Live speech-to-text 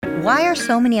Why are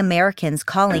so many Americans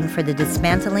calling for the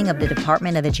dismantling of the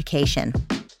Department of Education?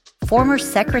 Former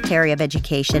Secretary of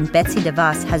Education Betsy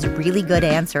DeVos has really good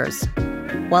answers.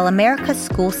 While America's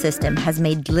school system has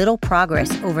made little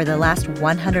progress over the last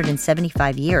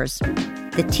 175 years,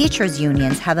 the teachers'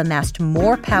 unions have amassed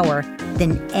more power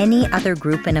than any other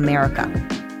group in America.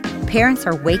 Parents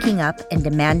are waking up and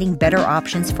demanding better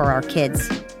options for our kids.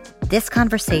 This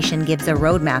conversation gives a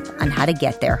roadmap on how to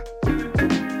get there.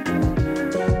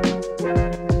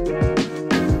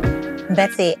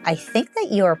 Betsy, I think that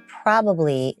you're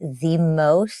probably the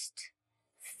most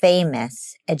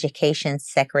famous education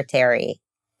secretary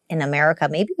in America,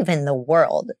 maybe even the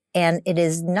world. And it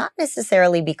is not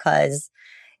necessarily because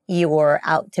you were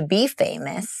out to be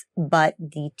famous, but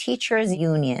the teachers'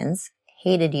 unions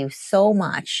hated you so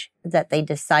much that they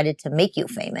decided to make you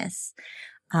famous,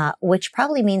 which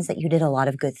probably means that you did a lot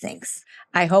of good things.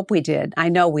 I hope we did. I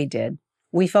know we did.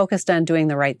 We focused on doing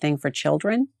the right thing for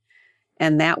children.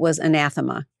 And that was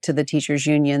anathema to the teachers'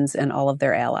 unions and all of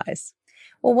their allies.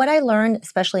 Well, what I learned,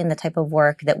 especially in the type of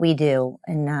work that we do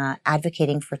in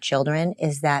advocating for children,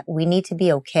 is that we need to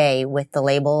be okay with the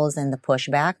labels and the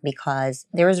pushback because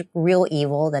there is real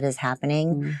evil that is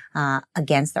happening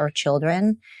against our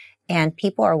children. And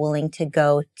people are willing to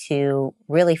go to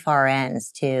really far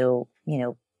ends to,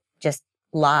 just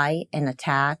lie and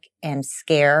attack and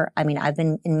scare. I mean, I've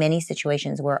been in many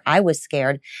situations where I was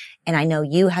scared, and I know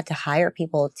you had to hire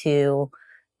people to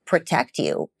protect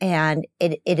you. And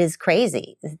it is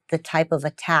crazy, the type of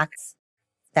attacks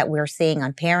that we're seeing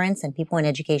on parents and people in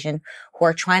education who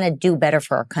are trying to do better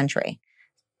for our country.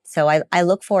 So I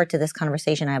look forward to this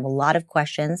conversation. I have a lot of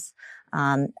questions.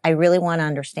 I really want to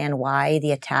understand why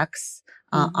the attacks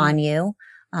on you.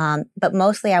 But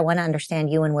mostly I want to understand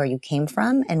you and where you came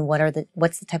from and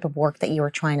what's the type of work that you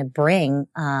were trying to bring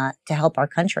to help our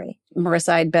country.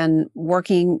 Marissa, I'd been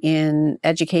working in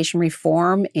education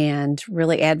reform and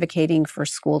really advocating for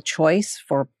school choice,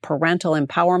 for parental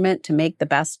empowerment to make the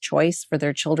best choice for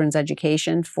their children's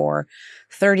education for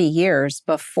 30 years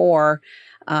before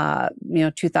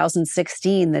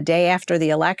 2016, the day after the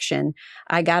election.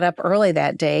 I got up early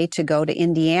that day to go to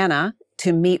Indiana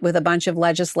to meet with a bunch of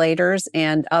legislators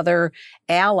and other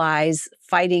allies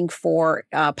fighting for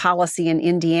policy in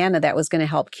Indiana that was going to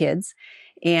help kids.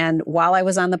 And while I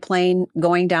was on the plane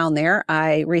going down there,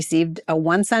 I received a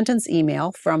one-sentence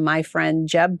email from my friend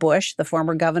Jeb Bush, the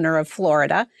former governor of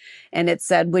Florida. And it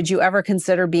said, "Would you ever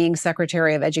consider being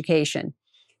Secretary of Education?"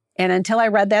 And until I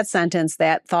read that sentence,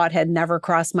 that thought had never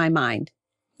crossed my mind,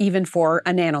 even for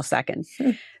a nanosecond.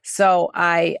 So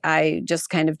I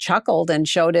just kind of chuckled and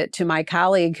showed it to my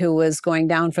colleague who was going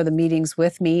down for the meetings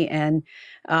with me and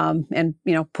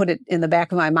put it in the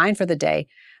back of my mind for the day.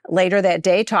 Later that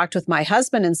day, talked with my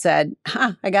husband and said,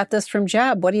 I got this from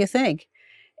Jeb. What do you think?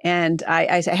 And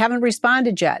I haven't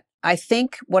responded yet. I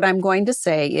think what I'm going to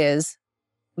say is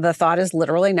the thought has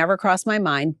literally never crossed my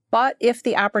mind. But if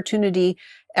the opportunity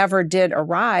ever did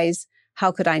arise,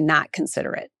 how could I not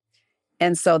consider it?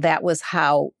 And so that was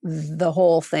how the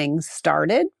whole thing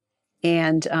started.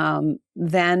 And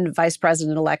then Vice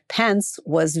President-elect Pence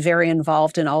was very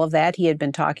involved in all of that. He had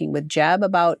been talking with Jeb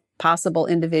about possible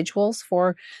individuals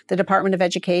for the Department of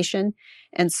Education.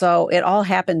 And so it all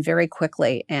happened very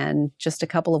quickly. And just a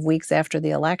couple of weeks after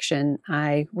the election,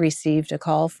 I received a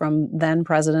call from then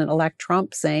President-elect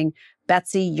Trump saying,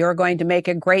 "Betsy, you're going to make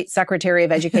a great Secretary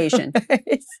of Education."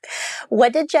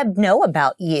 What did Jeb know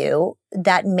about you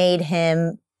that made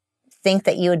him think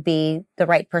that you would be the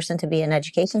right person to be an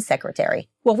education secretary?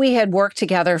 Well, we had worked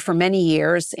together for many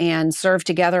years and served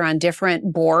together on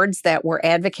different boards that were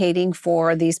advocating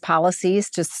for these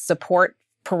policies to support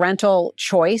parental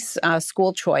choice,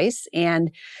 school choice.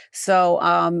 And so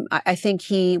I think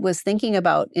he was thinking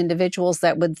about individuals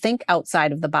that would think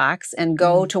outside of the box and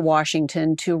go to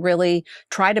Washington to really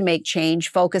try to make change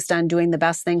focused on doing the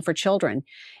best thing for children.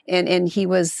 And he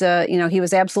was, he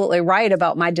was absolutely right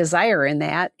about my desire in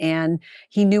that. And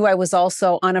he knew I was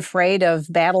also unafraid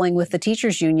of battling with the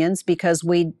teachers' unions because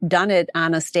we'd done it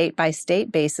on a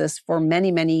state-by-state basis for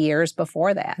many, many years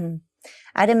before that.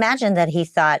 I'd imagine that he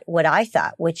thought what I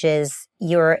thought, which is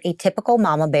you're a typical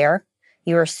mama bear.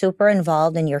 You're super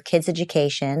involved in your kids'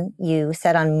 education. You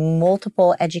sat on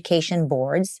multiple education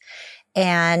boards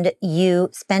and you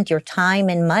spent your time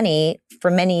and money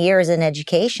for many years in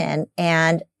education.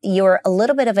 And you're a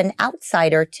little bit of an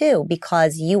outsider too,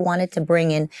 because you wanted to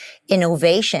bring in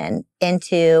innovation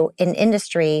into an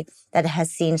industry that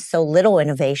has seen so little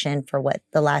innovation for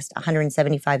the last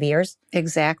 175 years.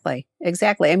 Exactly.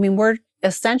 I mean, we're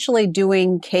essentially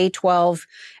doing K-12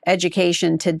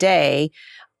 education today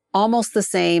almost the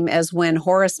same as when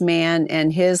Horace Mann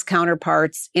and his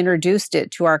counterparts introduced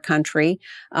it to our country,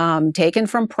 taken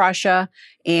from Prussia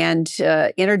and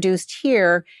introduced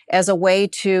here as a way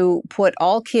to put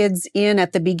all kids in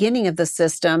at the beginning of the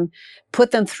system,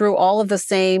 put them through all of the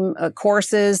same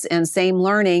courses and same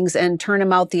learnings, and turn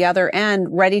them out the other end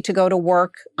ready to go to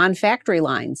work on factory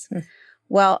lines.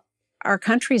 Well, our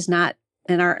country's not,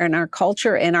 and our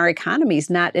culture and our economy is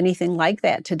not anything like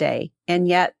that today. And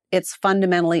yet it's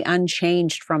fundamentally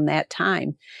unchanged from that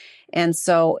time. And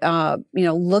so,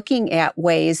 looking at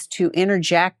ways to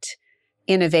interject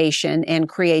innovation and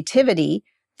creativity,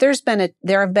 there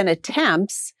have been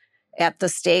attempts at the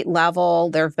state level.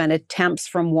 There have been attempts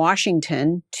from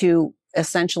Washington to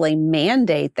essentially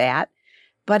mandate that,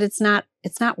 but it's not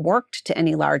worked to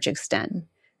any large extent.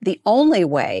 The only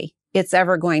way it's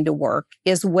ever going to work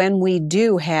is when we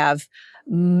do have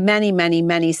many, many,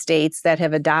 many states that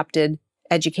have adopted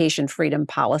education freedom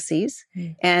policies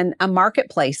and a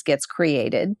marketplace gets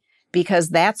created, because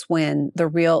that's when the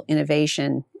real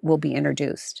innovation will be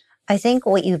introduced. I think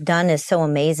what you've done is so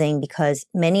amazing, because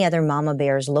many other mama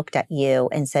bears looked at you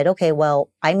and said, okay, well,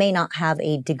 I may not have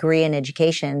a degree in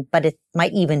education, but it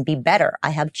might even be better.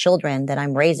 I have children that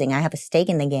I'm raising. I have a stake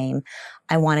in the game.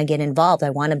 I want to get involved.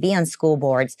 I want to be on school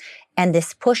boards. And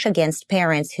this push against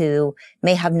parents who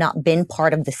may have not been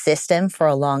part of the system for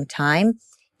a long time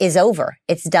is over.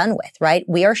 It's done with, right?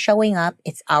 We are showing up.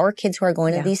 It's our kids who are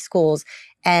going to these schools.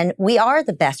 And we are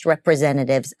the best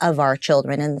representatives of our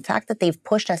children. And the fact that they've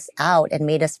pushed us out and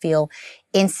made us feel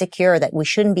insecure that we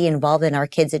shouldn't be involved in our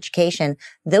kids' education,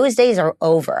 those days are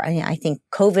over. I mean, I think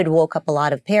COVID woke up a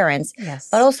lot of parents,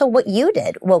 but also what you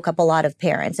did woke up a lot of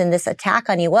parents. And this attack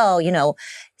on you, well,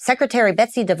 Secretary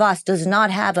Betsy DeVos does not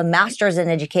have a master's in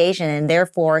education and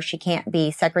therefore she can't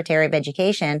be Secretary of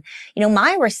Education.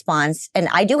 My response, and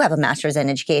I do have a master's in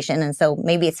education, and so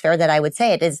maybe it's fair that I would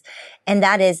say it is, and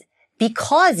that is,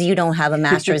 because you don't have a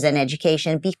master's in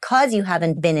education, because you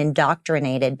haven't been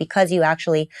indoctrinated, because you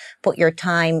actually put your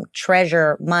time,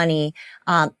 treasure, money,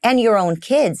 and your own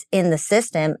kids in the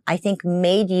system, I think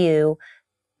made you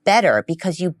better,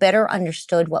 because you better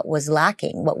understood what was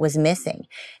lacking, what was missing.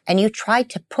 And you tried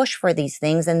to push for these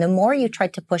things. And the more you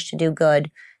tried to push to do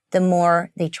good, the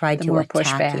more they tried to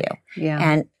attack you. Yeah.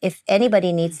 And if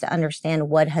anybody needs to understand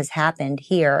what has happened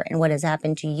here and what has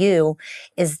happened to you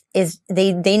is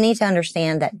they need to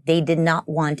understand that they did not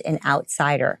want an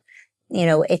outsider.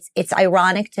 It's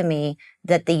ironic to me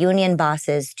that the union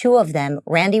bosses, two of them,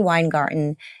 Randy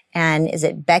Weingarten and is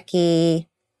it Becky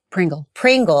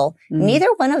Pringle, neither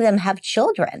one of them have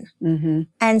children.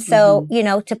 And so,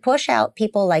 to push out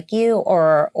people like you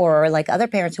or like other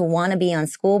parents who want to be on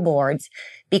school boards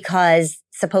because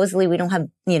supposedly we don't have,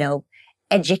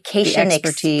 education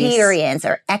experience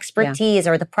or expertise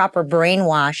or the proper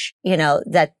brainwash,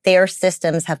 that their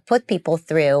systems have put people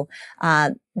through,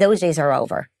 those days are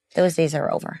over. Those days are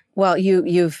over. Well,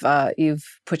 you've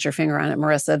put your finger on it,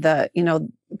 Marissa.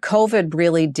 COVID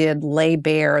really did lay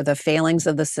bare the failings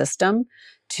of the system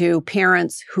to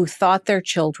parents who thought their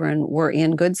children were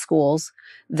in good schools.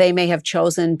 They may have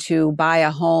chosen to buy a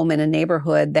home in a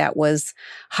neighborhood that was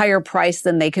higher priced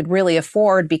than they could really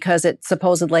afford because it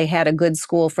supposedly had a good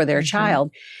school for their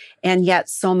child. And yet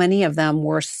so many of them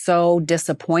were so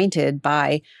disappointed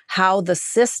by how the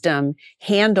system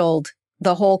handled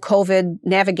the whole COVID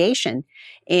navigation,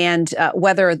 and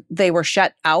whether they were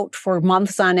shut out for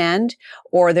months on end,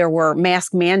 or there were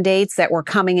mask mandates that were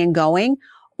coming and going,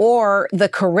 or the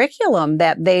curriculum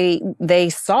that they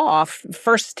saw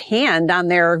firsthand on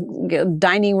their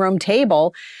dining room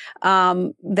table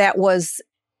that was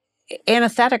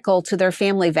antithetical to their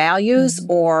family values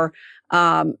or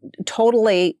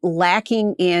totally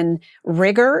lacking in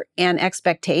rigor and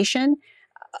expectation.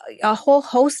 A whole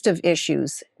host of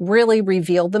issues really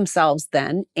revealed themselves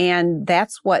then. And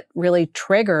that's what really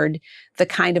triggered the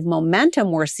kind of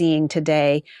momentum we're seeing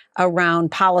today around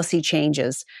policy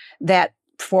changes that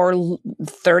for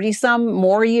 30 some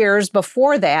more years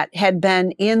before that had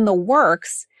been in the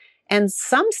works. And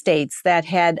some states that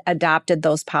had adopted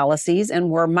those policies and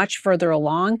were much further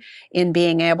along in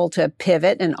being able to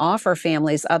pivot and offer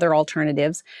families other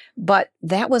alternatives. But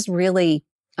that was really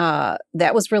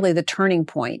the turning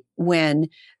point when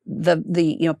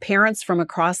the parents from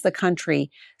across the country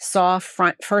saw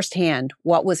firsthand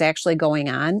what was actually going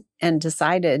on and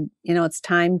decided, it's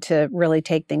time to really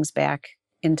take things back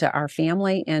into our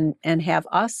family and have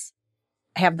us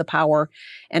have the power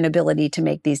and ability to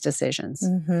make these decisions.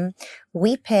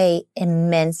 We pay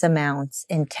immense amounts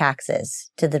in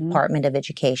taxes to the Department of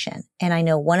Education. And I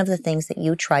know one of the things that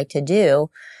you tried to do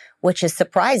which is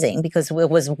surprising because it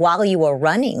was while you were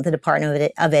running the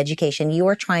Department of Education, you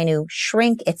were trying to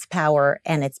shrink its power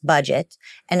and its budget.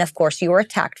 And of course, you were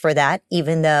attacked for that,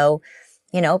 even though,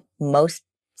 most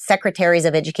secretaries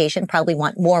of education probably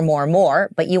want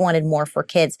more, but you wanted more for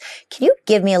kids. Can you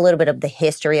give me a little bit of the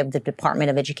history of the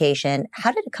Department of Education?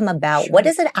 How did it come about? Sure. What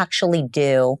does it actually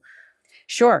do?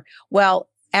 Sure. Well,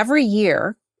 every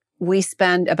year we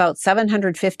spend about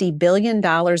 $750 billion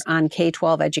on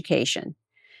K-12 education.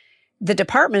 The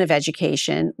Department of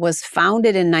Education was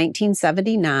founded in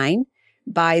 1979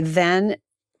 by then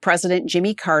President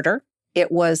Jimmy Carter. It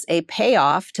was a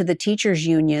payoff to the teachers'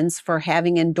 unions for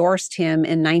having endorsed him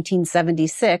in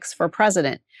 1976 for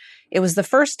president. It was the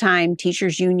first time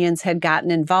teachers' unions had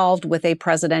gotten involved with a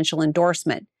presidential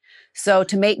endorsement. So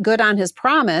to make good on his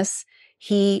promise,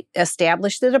 he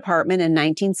established the department in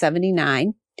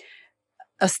 1979.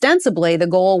 Ostensibly, the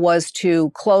goal was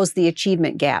to close the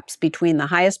achievement gaps between the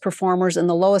highest performers and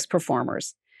the lowest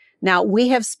performers. Now, we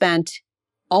have spent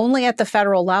only at the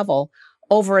federal level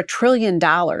over $1 trillion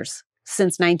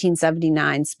since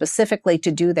 1979 specifically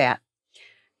to do that.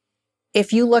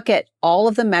 If you look at all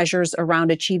of the measures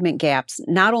around achievement gaps,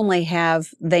 not only have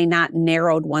they not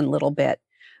narrowed one little bit,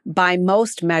 by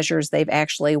most measures, they've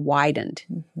actually widened.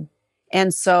 Mm-hmm.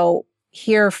 And so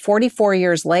here, 44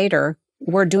 years later,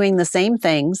 we're doing the same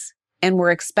things and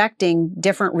we're expecting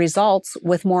different results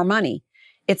with more money.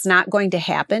 It's not going to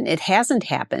happen. It hasn't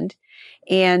happened.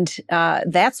 And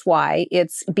that's why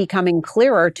it's becoming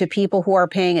clearer to people who are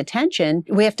paying attention.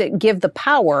 We have to give the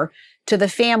power to the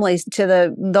families,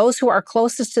 to those who are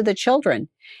closest to the children.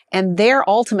 And they're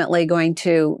ultimately going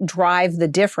to drive the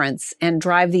difference and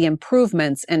drive the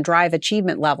improvements and drive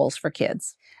achievement levels for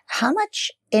kids. How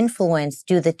much influence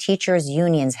do the teachers'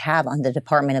 unions have on the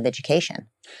Department of Education?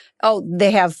 Oh,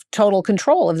 they have total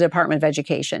control of the Department of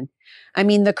Education. I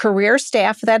mean, the career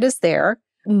staff that is there,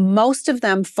 most of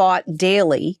them fought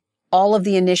daily all of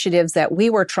the initiatives that we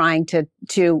were trying to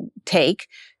take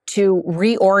to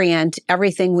reorient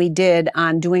everything we did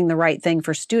on doing the right thing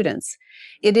for students.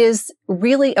 It is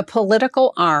really a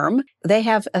political arm. They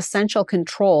have essential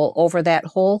control over that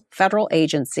whole federal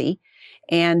agency,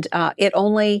 and it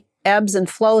only ebbs and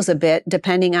flows a bit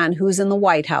depending on who's in the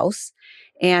White House.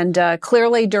 And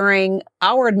clearly during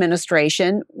our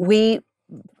administration, we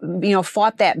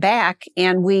fought that back,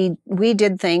 and we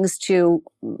did things to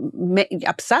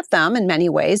upset them in many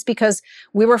ways because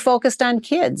we were focused on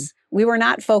kids. We were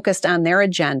not focused on their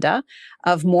agenda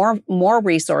of more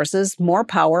resources, more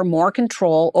power, more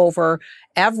control over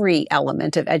every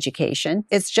element of education.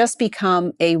 It's just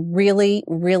become a really,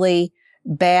 really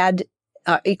bad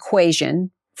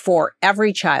equation for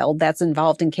every child that's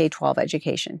involved in K-12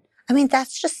 education. I mean,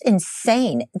 that's just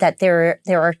insane that there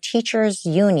are teachers'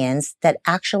 unions that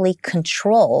actually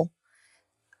control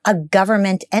a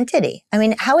government entity. I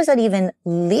mean, how is that even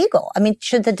legal? I mean,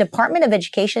 should the Department of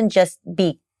Education just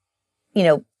be,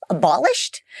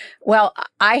 abolished? Well,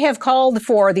 I have called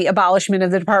for the abolishment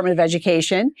of the Department of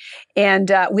Education,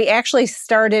 and we actually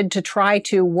started to try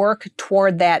to work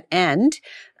toward that end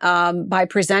by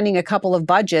presenting a couple of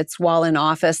budgets while in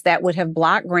office that would have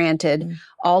block granted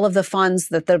all of the funds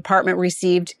that the department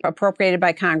received appropriated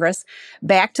by Congress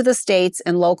back to the states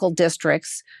and local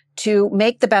districts to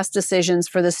make the best decisions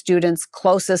for the students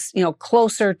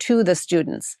closer to the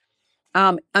students.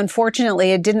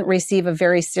 Unfortunately, it didn't receive a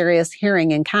very serious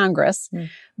hearing in Congress.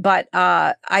 But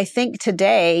I think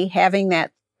today, having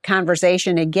that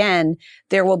conversation again,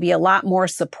 there will be a lot more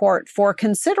support for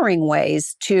considering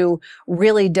ways to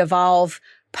really devolve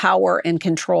power and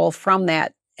control from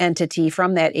that entity,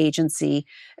 from that agency,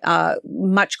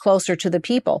 much closer to the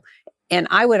people. And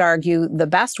I would argue the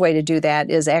best way to do that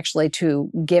is actually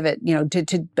to give it,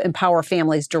 to empower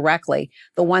families directly.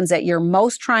 The ones that you're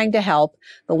most trying to help,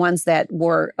 the ones that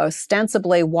were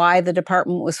ostensibly why the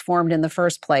department was formed in the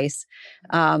first place,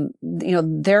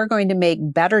 they're going to make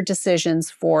better decisions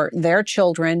for their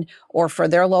children or for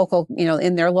their local,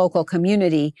 in their local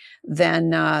community than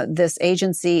this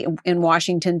agency in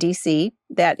Washington, D.C.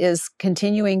 that is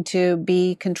continuing to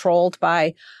be controlled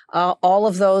by all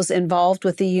of those involved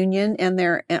with the union and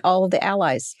all of the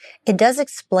allies. It does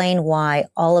explain why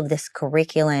all of this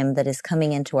curriculum that is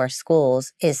coming into our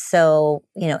schools is so,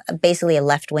 basically a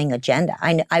left-wing agenda.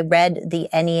 I read the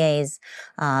NEA's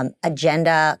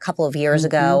agenda a couple of years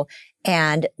ago,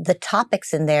 and the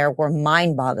topics in there were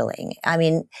mind-boggling. I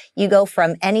mean, you go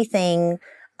from anything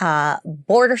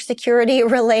border security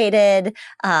related,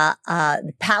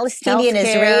 Palestinian,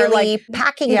 Israeli,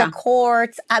 packing the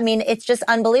courts. I mean, it's just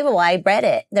unbelievable. I read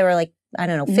it. There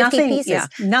were 50 pieces.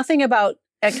 Nothing about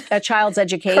a child's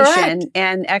education Correct.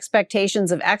 and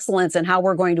expectations of excellence and how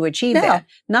we're going to achieve No. that.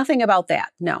 Nothing about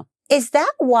that. No. Is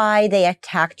that why they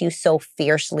attacked you so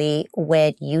fiercely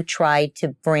when you tried to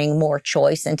bring more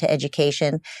choice into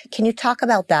education? Can you talk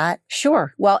about that?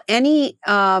 Sure. Well, any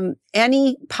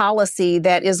policy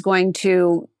that is going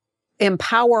to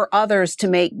empower others to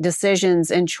make decisions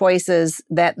and choices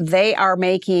that they are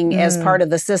making as part of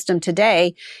the system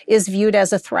today is viewed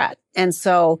as a threat. And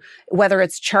so whether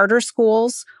it's charter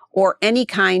schools or any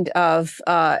kind of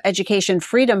education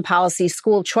freedom policy,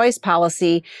 school choice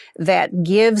policy that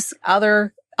gives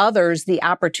others the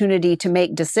opportunity to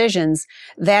make decisions,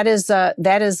 that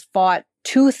is fought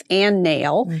tooth and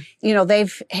nail. You know,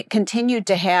 they've continued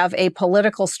to have a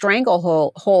political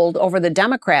stranglehold over the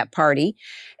Democrat Party,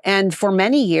 and for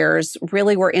many years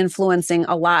really were influencing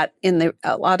a lot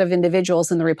of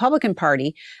individuals in the Republican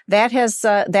Party. That has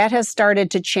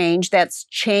started to change. That's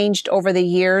changed over the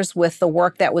years with the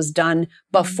work that was done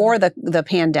before the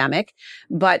pandemic,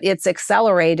 but it's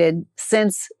accelerated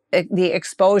since the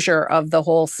exposure of the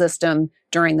whole system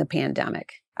during the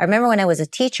pandemic. I remember when I was a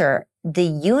teacher, the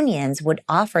unions would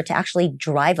offer to actually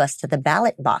drive us to the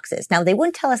ballot boxes. Now, they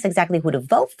wouldn't tell us exactly who to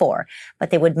vote for,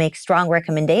 but they would make strong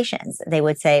recommendations. They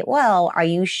would say, well, are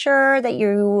you sure that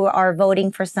you are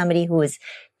voting for somebody who is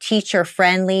teacher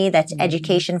friendly, that's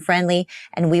education friendly?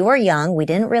 And we were young. We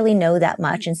didn't really know that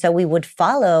much. And so we would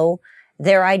follow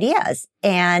their ideas.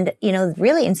 And, you know,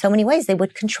 really in so many ways, they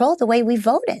would control the way we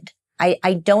voted.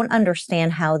 I don't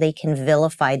understand how they can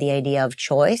vilify the idea of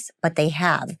choice, but they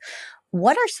have.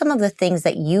 What are some of the things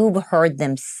that you've heard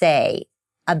them say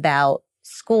about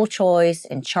school choice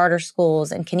and charter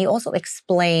schools? And can you also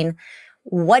explain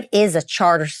what is a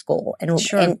charter school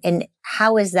and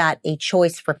how is that a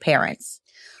choice for parents?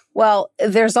 Well,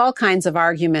 there's all kinds of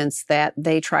arguments that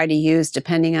they try to use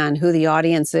depending on who the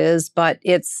audience is, but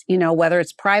it's, you know, whether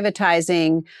it's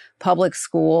privatizing public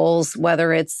schools,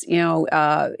 whether it's, you know,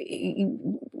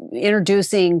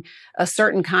 introducing a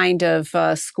certain kind of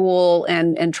school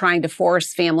and trying to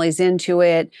force families into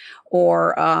it,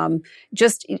 or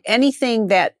just anything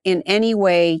that in any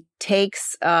way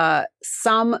takes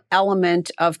some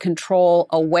element of control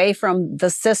away from the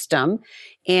system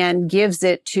and gives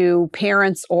it to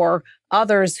parents or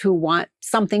others who want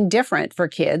something different for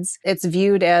kids. It's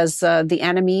viewed as the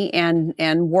enemy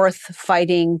and worth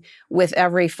fighting with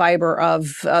every fiber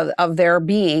of their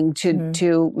being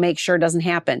to make sure it doesn't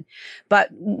happen. But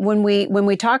when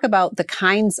we talk about the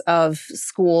kinds of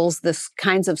schools, the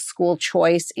kinds of school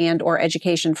choice and or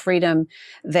education freedom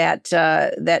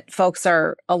that folks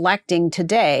are electing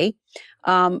today,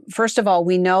 first of all,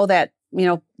 we know that, you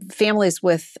know, families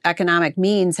with economic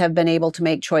means have been able to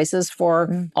make choices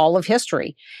for all of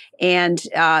history. And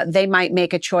they might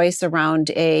make a choice around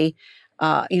a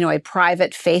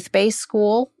private faith-based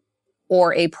school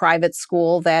or a private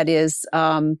school that is,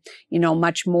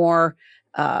 much more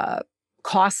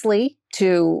costly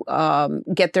to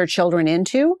get their children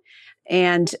into.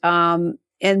 And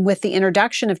with the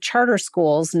introduction of charter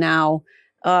schools now,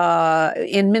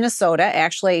 in Minnesota,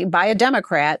 actually by a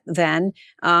Democrat then,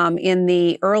 in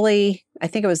the early, I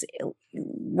think it was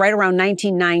right around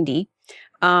 1990,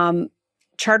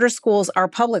 charter schools are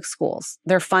public schools.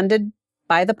 They're funded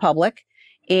by the public,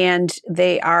 and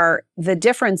the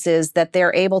difference is that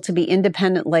they're able to be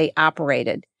independently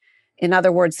operated. In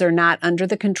other words, they're not under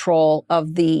the control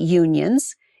of the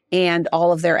unions and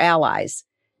all of their allies.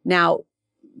 Now,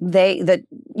 the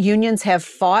unions have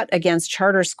fought against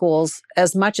charter schools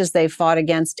as much as they've fought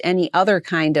against any other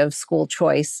kind of school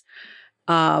choice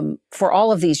for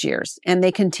all of these years. And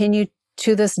they continue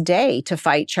to this day to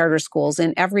fight charter schools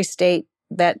in every state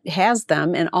that has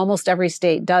them, and almost every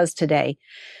state does today.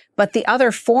 But the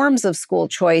other forms of school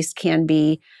choice can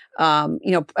be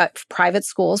private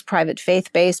schools, private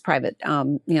faith-based, private,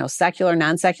 secular,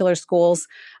 non-secular schools.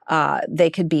 They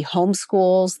could be home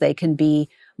schools. They can be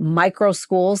micro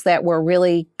schools that were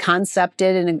really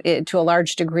concepted to a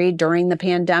large degree during the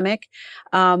pandemic.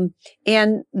 And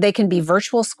they can be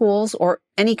virtual schools or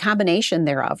any combination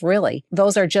thereof, really.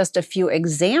 Those are just a few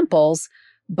examples.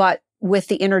 But with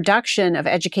the introduction of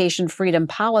education freedom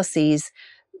policies,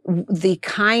 the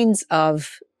kinds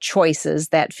of choices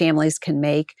that families can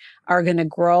make are going to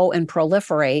grow and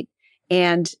proliferate.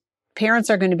 And parents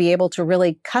are going to be able to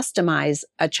really customize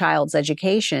a child's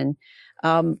education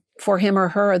for him or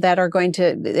her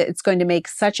it's going to make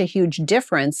such a huge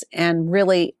difference and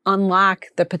really unlock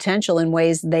the potential in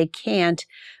ways they can't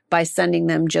by sending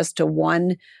them just to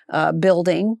one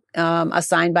building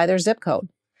assigned by their zip code.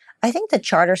 I think the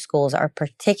charter schools are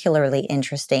particularly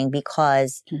interesting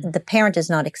because the parent is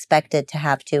not expected to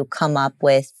have to come up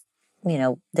with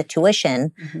the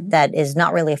tuition Mm-hmm. that is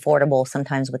not really affordable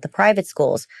sometimes with the private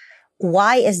schools.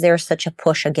 Why is there such a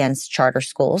push against charter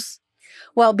schools?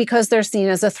 Well, because they're seen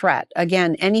as a threat.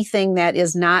 Again, anything that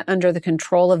is not under the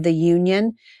control of the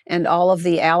union and all of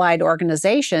the allied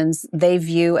organizations, they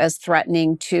view as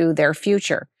threatening to their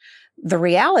future. The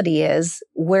reality is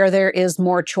where there is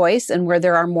more choice and where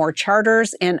there are more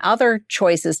charters and other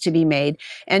choices to be made.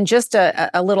 And just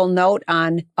a little note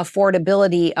on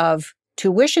affordability of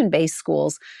tuition-based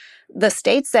schools. The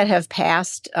states that have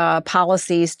passed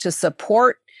policies to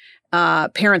support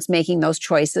parents making those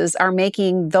choices are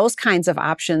making those kinds of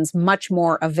options much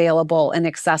more available and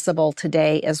accessible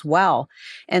today as well.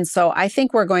 And so I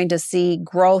think we're going to see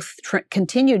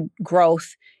continued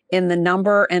growth in the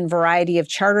number and variety of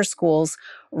charter schools,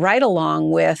 right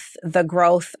along with the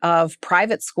growth of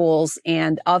private schools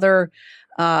and other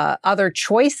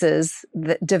choices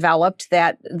that developed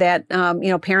that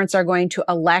parents are going to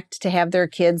elect to have their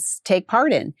kids take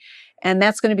part in. And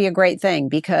that's going to be a great thing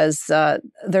because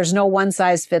there's no one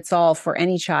size fits all for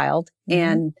any child.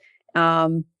 Mm-hmm.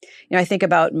 And, I think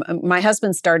about my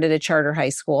husband started a charter high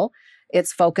school.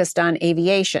 It's focused on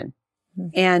aviation,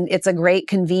 and it's a great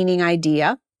convening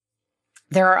idea.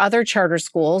 There are other charter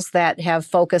schools that have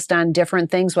focused on different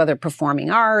things, whether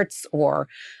performing arts or,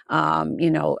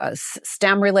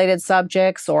 STEM-related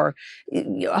subjects or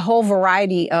a whole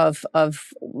variety of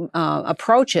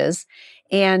approaches.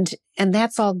 And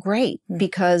that's all great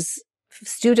because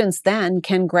students then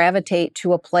can gravitate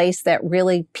to a place that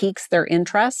really piques their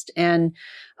interest and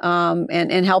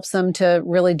helps them to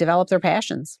really develop their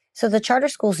passions. So the charter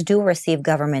schools do receive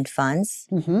government funds,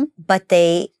 Mm-hmm. but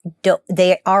they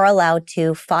are allowed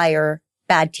to fire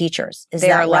bad teachers. Is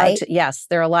that right? Yes,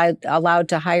 they're allowed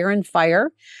to hire and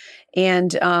fire.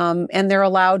 And they're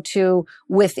allowed to,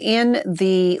 within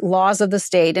the laws of the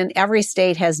state, and every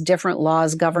state has different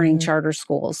laws governing Mm-hmm. charter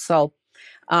schools. So,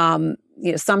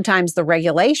 sometimes the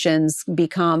regulations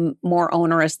become more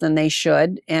onerous than they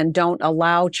should and don't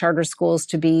allow charter schools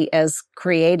to be as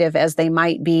creative as they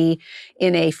might be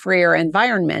in a freer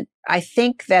environment. I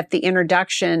think that the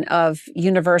introduction of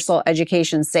universal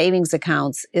education savings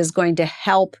accounts is going to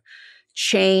help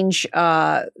change,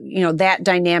 that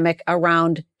dynamic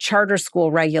around charter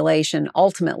school regulation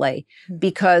ultimately,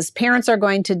 because parents are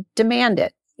going to demand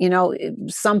it.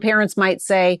 Some parents might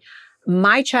say,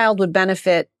 my child would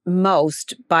benefit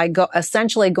most by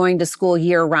essentially going to school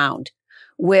year round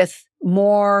with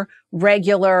more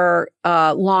regular,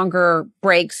 longer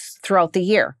breaks throughout the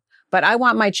year. But I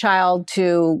want my child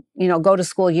to, go to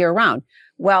school year round.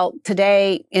 Well,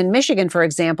 today in Michigan, for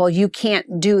example, you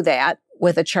can't do that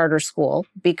with a charter school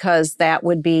because that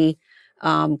would be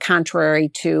contrary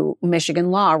to Michigan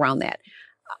law around that.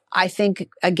 I think,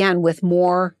 again, with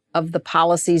more of the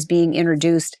policies being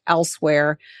introduced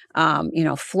elsewhere,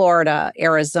 Florida,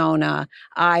 Arizona,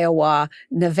 Iowa,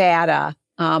 Nevada,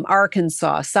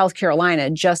 Arkansas, South Carolina,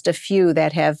 just a few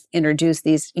that have introduced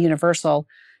these universal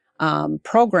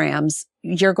programs,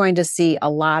 you're going to see a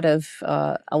lot of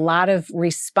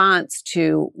response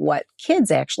to what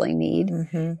kids actually need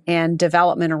Mm-hmm. and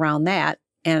development around that.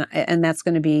 And that's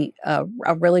going to be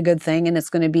a really good thing. And it's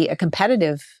going to be a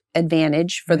competitive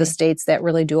advantage for the states that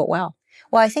really do it well.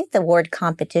 Well, I think the word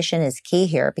competition is key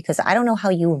here because I don't know how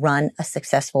you run a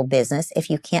successful business if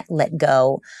you can't let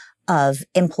go of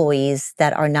employees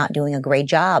that are not doing a great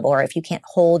job, or if you can't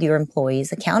hold your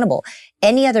employees accountable.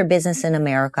 Any other business in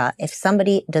America, if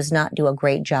somebody does not do a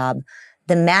great job,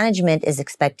 the management is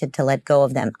expected to let go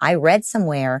of them. I read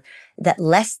somewhere that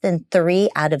less than 3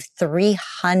 out of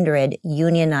 300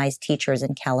 unionized teachers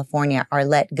in California are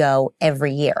let go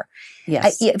every year.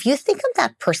 Yes. If you think of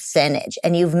that percentage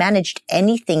and you've managed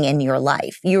anything in your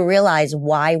life, you realize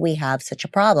why we have such a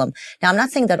problem. Now, I'm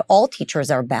not saying that all teachers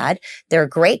are bad. They're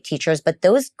great teachers, but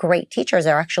those great teachers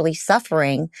are actually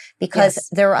suffering because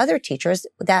there are other teachers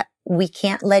that we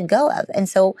can't let go of. And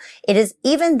so it is,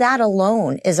 even that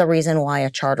alone is a reason why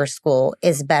a charter school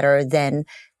is better than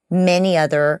many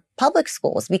other public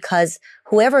schools, because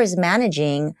whoever is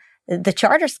managing the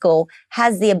charter school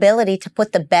has the ability to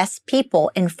put the best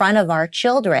people in front of our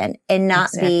children and not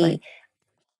be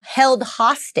held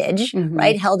hostage,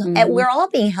 right? And we're all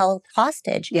being held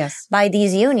hostage by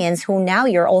these unions who now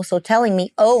you're also telling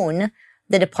me own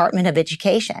the Department of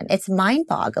Education. It's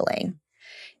mind-boggling.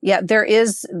 Yeah, there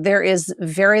is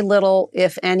very little,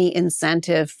 if any,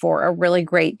 incentive for a really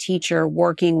great teacher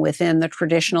working within the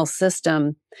traditional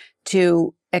system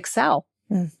to excel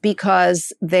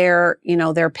because they're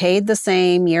paid the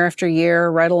same year after year,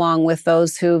 right along with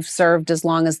those who've served as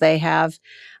long as they have.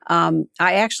 I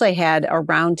actually had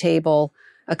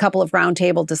a couple of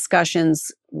roundtable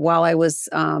discussions while I was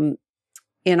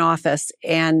in office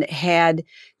and had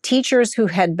teachers who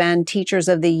had been teachers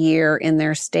of the year in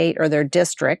their state or their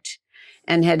district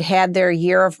and had had their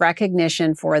year of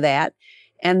recognition for that,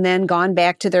 and then gone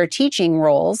back to their teaching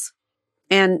roles.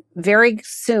 And very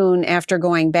soon after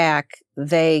going back,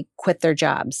 they quit their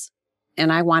jobs.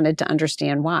 And I wanted to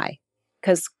understand why.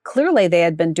 Because clearly they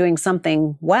had been doing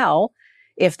something well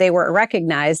if they were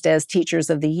recognized as teachers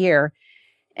of the year.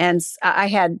 And I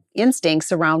had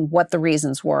instincts around what the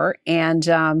reasons were. And,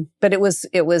 but it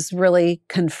was really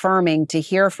confirming to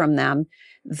hear from them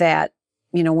that,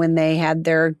 you know, when they had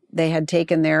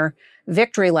taken their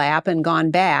victory lap and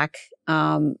gone back,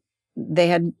 they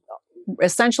had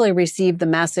essentially received the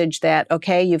message that,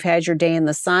 okay, you've had your day in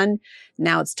the sun.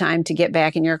 Now it's time to get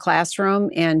back in your classroom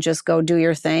and just go do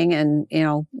your thing. And, you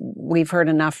know, we've heard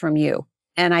enough from you.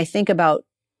 And I think about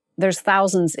there's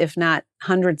thousands, if not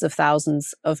hundreds of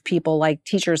thousands of people like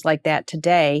teachers like that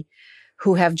today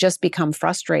who have just become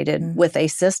frustrated with a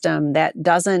system that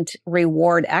doesn't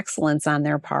reward excellence on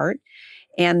their part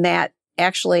and that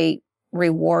actually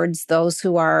rewards those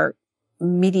who are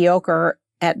mediocre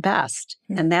at best.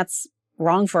 And that's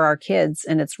wrong for our kids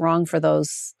and it's wrong for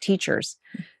those teachers.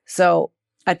 So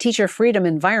a teacher freedom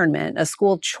environment, a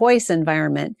school choice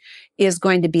environment is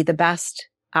going to be the best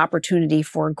opportunity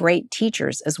for great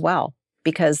teachers as well,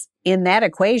 because in that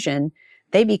equation,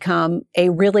 they become a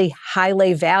really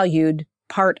highly valued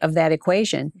part of that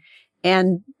equation,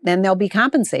 and then they'll be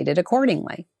compensated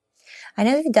accordingly. I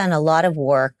know you've done a lot of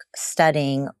work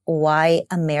studying why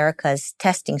America's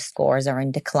testing scores are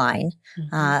in decline.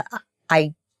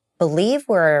 I believe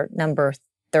we're number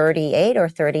 38 or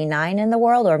 39 in the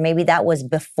world, or maybe that was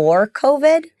before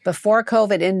COVID. Before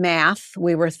COVID in math,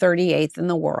 we were 38th in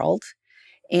the world.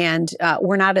 And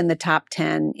we're not in the top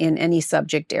 10 in any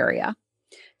subject area.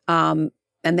 And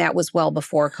that was well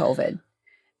before COVID.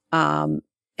 And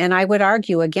I would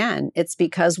argue, again, it's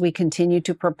because we continue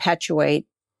to perpetuate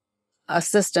a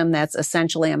system that's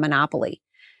essentially a monopoly.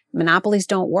 Monopolies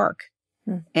don't work.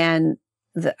 And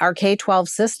our K-12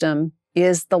 system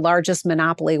is the largest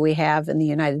monopoly we have in the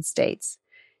United States.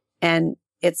 And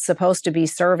it's supposed to be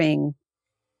serving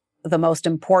the most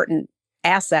important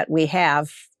asset we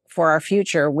have for our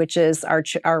future, which is our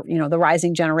the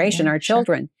rising generation, our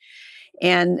children.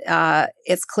 And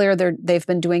it's clear they've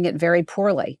been doing it very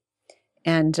poorly.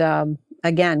 And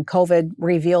again, COVID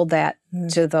revealed that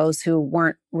to those who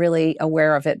weren't really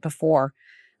aware of it before.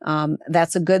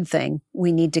 That's a good thing.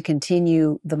 We need to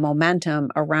continue the momentum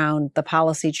around the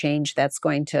policy change that's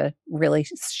going to really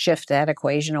shift that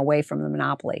equation away from the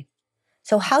monopoly.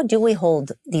 So how do we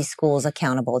hold these schools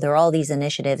accountable? There are all these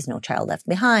initiatives, No Child Left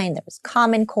Behind, there was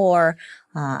Common Core.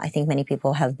 I think many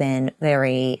people have been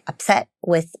very upset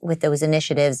with those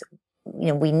initiatives. You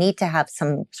know, we need to have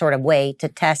some sort of way to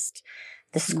test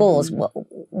the schools.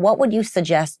 What would you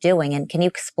suggest doing? And can you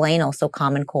explain also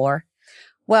Common Core?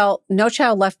 Well, No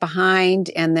Child Left Behind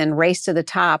and then Race to the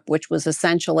Top, which was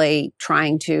essentially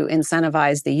trying to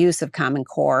incentivize the use of Common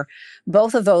Core.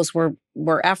 Both of those were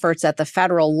efforts at the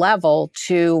federal level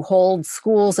to hold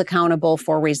schools accountable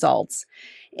for results.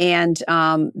 And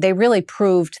they really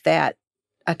proved that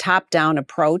a top-down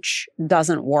approach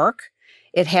doesn't work.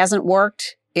 It hasn't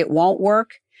worked. It won't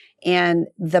work. And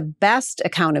the best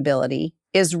accountability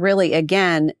is really,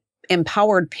 again,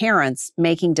 empowered parents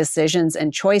making decisions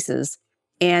and choices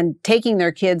and taking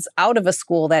their kids out of a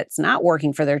school that's not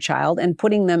working for their child and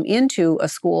putting them into a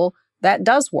school that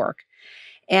does work,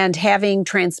 and having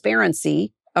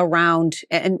transparency around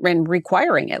and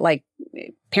requiring it, like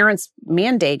parents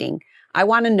mandating, I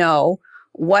want to know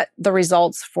what the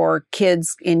results for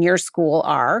kids in your school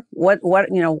are. What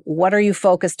are you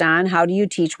focused on? How do you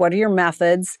teach? What are your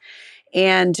methods?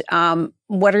 And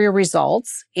what are your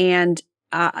results? And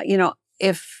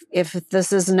if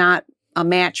this is not a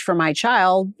match for my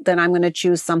child, then I'm going to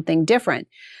choose something different.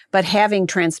 But having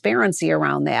transparency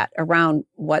around that, around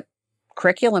what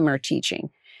curriculum we're teaching,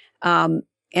 and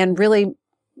really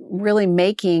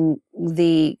making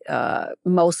the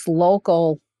most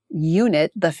local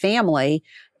unit, the family,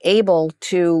 able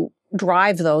to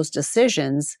drive those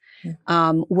decisions,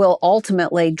 will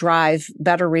ultimately drive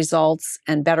better results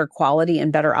and better quality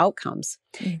and better outcomes.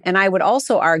 And I would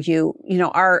also argue,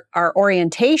 our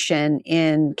orientation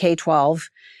in K-12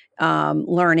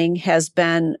 learning has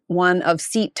been one of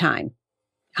seat time.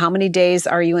 How many days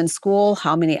are you in school?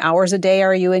 How many hours a day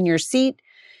are you in your seat?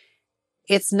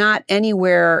 It's not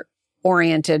anywhere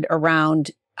oriented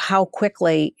around how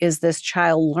quickly is this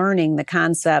child learning the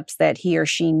concepts that he or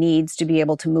she needs to be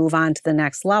able to move on to the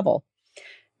next level.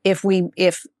 If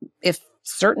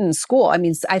certain school,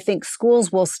 I think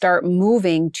schools will start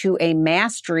moving to a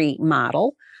mastery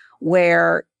model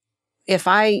where if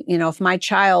my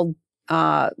child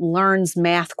learns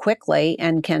math quickly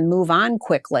and can move on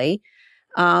quickly,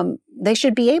 they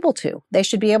should be able to. They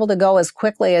should be able to go as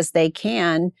quickly as they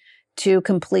can to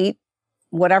complete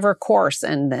whatever course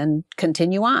and then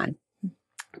continue on.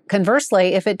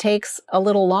 Conversely, if it takes a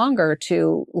little longer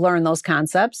to learn those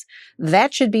concepts,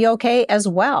 that should be okay as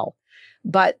well.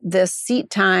 But this seat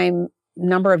time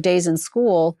number of days in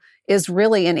school is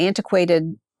really an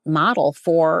antiquated model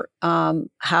for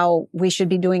how we should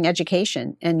be doing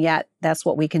education. And yet that's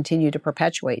what we continue to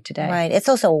perpetuate today. Right. It's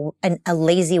also a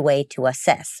lazy way to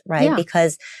assess, right? Yeah.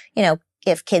 Because,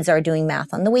 if kids are doing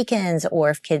math on the weekends, or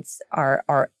if kids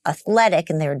are athletic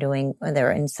and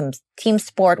they're in some team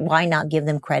sport, why not give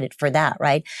them credit for that,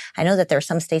 right? I know that there are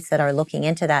some states that are looking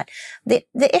into that. The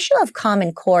issue of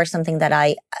Common Core is something that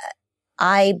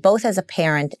I, both as a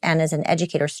parent and as an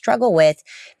educator, struggle with,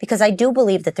 because I do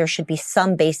believe that there should be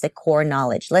some basic core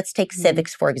knowledge. Let's take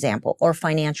civics, for example, or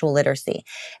financial literacy.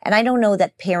 And I don't know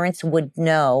that parents would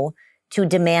know to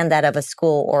demand that of a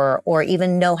school, or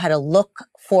even know how to look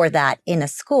for that in a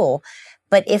school.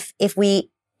 But if we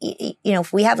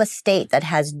have a state that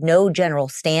has no general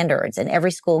standards and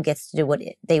every school gets to do what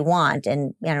they want,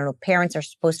 and parents are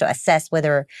supposed to assess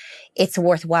whether it's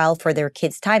worthwhile for their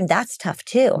kids' time, that's tough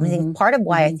too. I think part of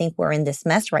why I think we're in this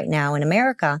mess right now in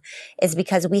America is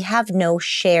because we have no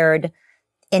shared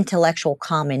intellectual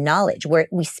common knowledge, where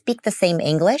we speak the same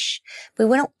English, but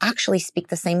we don't actually speak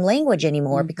the same language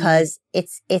anymore because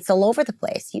it's all over the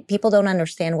place. People don't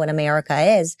understand what America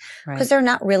is because they're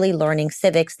not really learning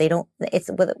civics.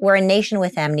 We're a nation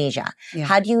with amnesia. Yeah.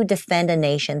 How do you defend a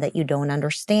nation that you don't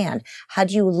understand? How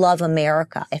do you love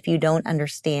America if you don't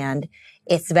understand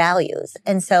its values?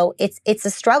 And so it's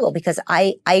a struggle, because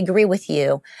I agree with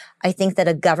you. I think that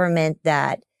a government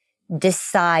that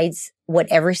decides what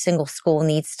every single school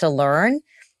needs to learn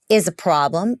is a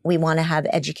problem. We want to have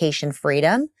education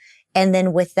freedom. And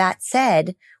then with that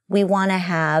said, we want to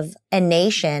have a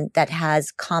nation that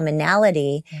has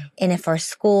commonality. Yeah. And if our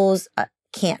schools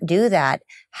can't do that,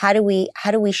 how do we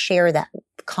share that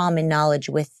common knowledge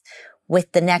with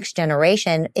the next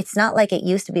generation? It's not like it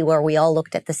used to be where we all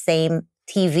looked at the same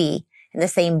TV in the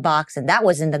same box, and that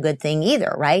wasn't a good thing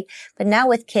either, right? But now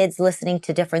with kids listening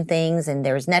to different things, and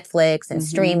there's Netflix and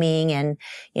streaming, and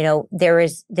there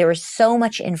is so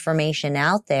much information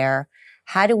out there.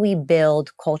 How do we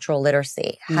build cultural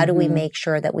literacy? How do we make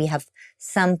sure that we have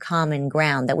some common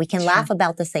ground, that we can laugh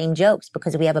about the same jokes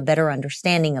because we have a better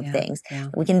understanding of things? Yeah.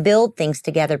 We can build things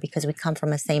together because we come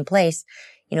from the same place.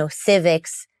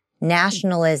 Civics,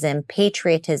 nationalism,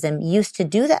 patriotism used to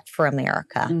do that for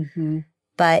America.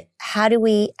 But how do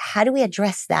we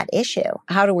address that issue?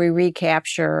 How do we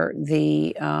recapture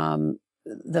the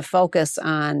focus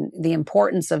on the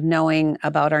importance of knowing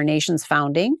about our nation's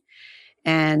founding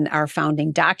and our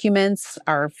founding documents,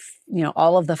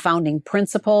 all of the founding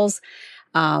principles,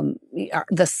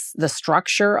 the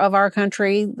structure of our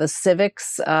country, the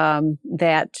civics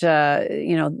that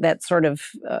sort of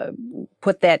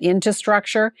put that into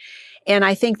structure, and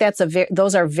I think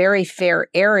those are very fair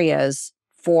areas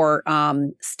for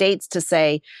states to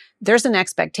say there's an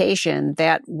expectation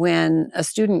that when a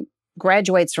student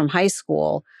graduates from high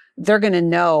school, they're going to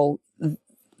know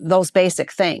those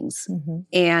basic things.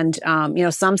 And,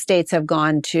 some states have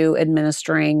gone to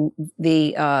administering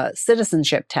the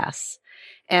citizenship tests.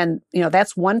 And,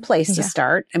 that's one place to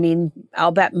start. I mean,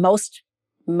 I'll bet most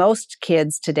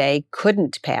kids today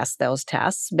couldn't pass those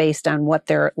tests based on what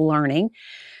they're learning.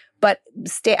 But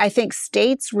I think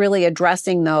states really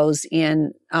addressing those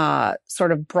in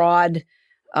sort of broad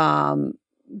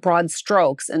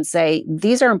strokes and say,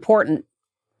 these are important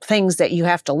things that you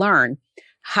have to learn.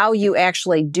 How you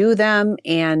actually do them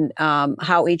and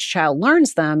how each child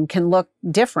learns them can look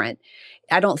different.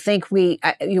 I don't think we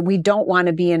don't want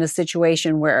to be in a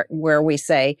situation where we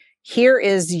say, here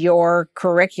is your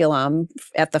curriculum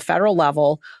at the federal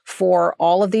level for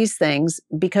all of these things,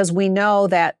 because we know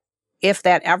that if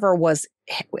that ever was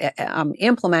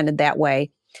implemented that way,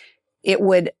 it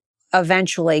would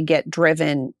eventually get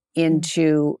driven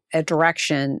into a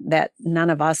direction that none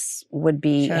of us would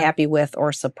be happy with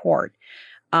or support.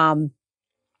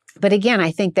 But again,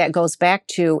 I think that goes back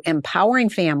to empowering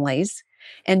families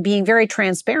and being very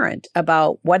transparent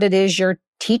about what it is you're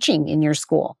teaching in your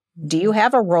school. Do you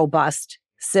have a robust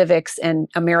civics and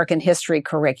American history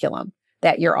curriculum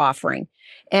that you're offering?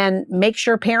 And make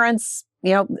sure parents,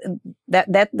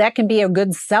 that can be a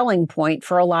good selling point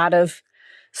for a lot of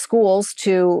schools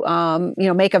to,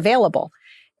 make available.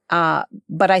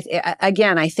 But I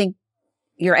think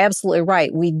you're absolutely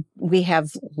right. We have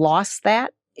lost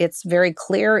that It's very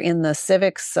clear in the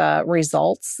civics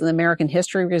results, the American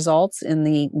history results in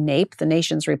the NAEP, the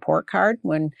Nation's Report Card,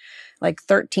 when like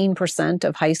 13%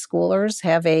 of high schoolers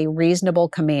have a reasonable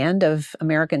command of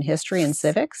American history and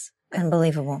civics.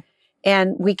 Unbelievable.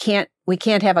 And we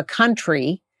can't have a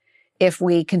country if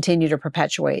we continue to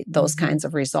perpetuate those kinds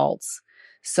of results.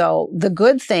 So the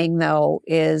good thing, though,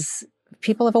 is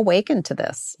people have awakened to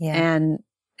this, and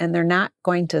they're not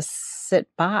going to sit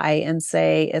by and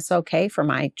say it's okay for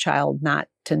my child not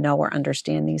to know or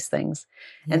understand these things.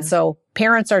 And so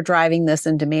parents are driving this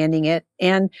and demanding it.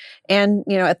 And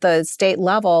at the state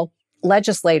level,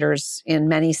 legislators in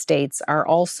many states are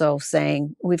also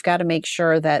saying we've got to make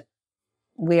sure that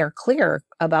we are clear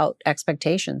about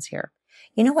expectations here.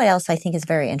 You know what else I think is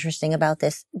very interesting about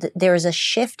this? There is a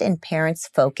shift in parents'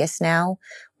 focus now,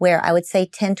 where I would say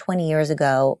 10, 20 years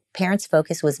ago, parents'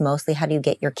 focus was mostly how do you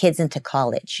get your kids into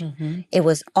college? It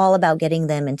was all about getting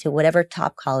them into whatever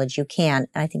top college you can.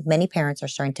 And I think many parents are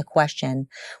starting to question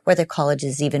whether college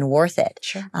is even worth it.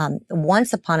 Sure.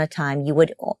 Once upon a time, you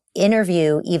would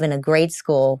interview even a grade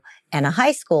school and a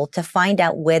high school to find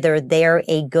out whether they're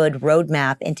a good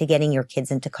roadmap into getting your kids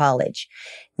into college.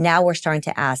 Now we're starting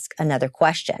to ask another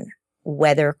question,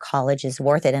 whether college is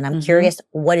worth it. And I'm curious,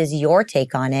 what is your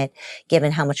take on it,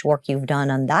 given how much work you've done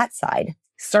on that side?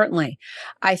 Certainly.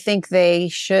 I think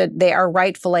they are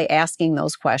rightfully asking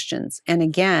those questions. And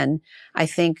again, I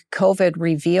think COVID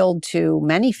revealed to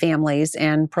many families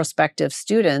and prospective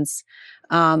students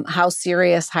how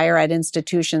serious higher ed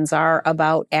institutions are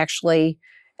about actually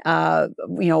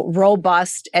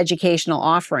robust educational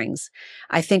offerings.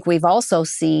 I think we've also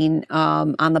seen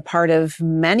on the part of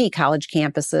many college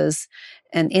campuses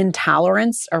an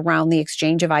intolerance around the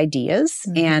exchange of ideas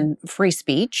and free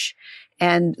speech.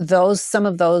 And the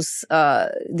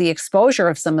exposure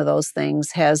of some of those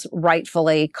things has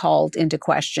rightfully called into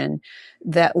question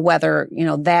that whether,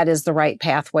 that is the right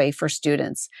pathway for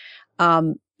students.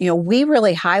 We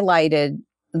really highlighted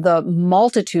the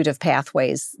multitude of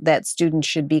pathways that students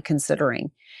should be considering.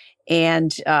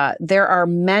 And there are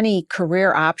many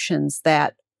career options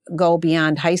that go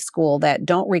beyond high school that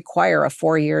don't require a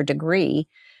 4-year degree,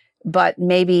 but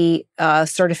maybe a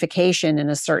certification in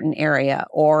a certain area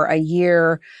or a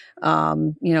year,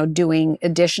 doing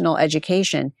additional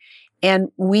education.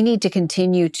 And we need to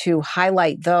continue to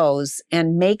highlight those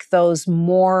and make those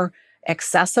more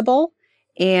accessible.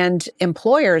 And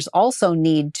employers also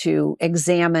need to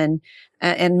examine,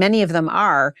 and many of them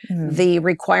are, the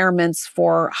requirements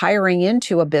for hiring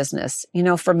into a business.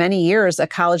 For many years, a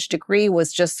college degree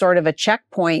was just sort of a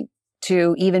checkpoint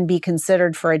to even be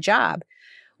considered for a job.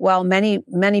 Well,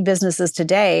 many businesses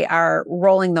today are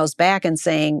rolling those back and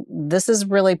saying, this is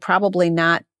really probably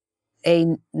not a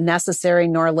necessary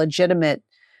nor legitimate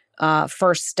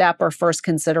first step or first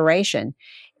consideration.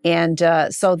 And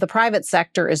so the private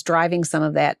sector is driving some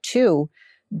of that too.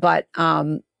 But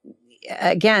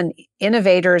again,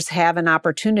 innovators have an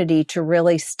opportunity to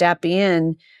really step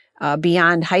in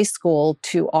beyond high school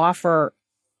to offer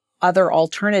other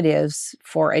alternatives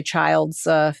for a child's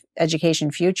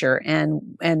education future.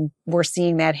 And we're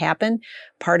seeing that happen.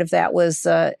 Part of that was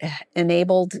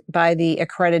enabled by the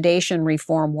accreditation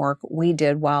reform work we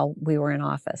did while we were in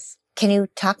office. Can you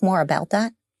talk more about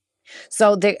that?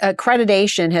 So the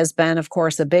accreditation has been, of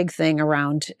course, a big thing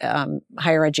around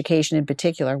higher education in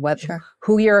particular,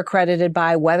 who you're accredited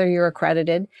by, whether you're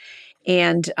accredited.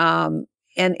 And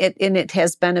it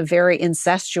has been a very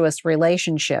incestuous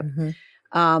relationship.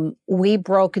 We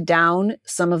broke down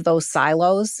some of those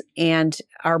silos and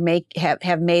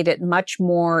have made it much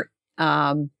more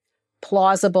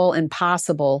plausible and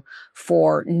possible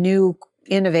for new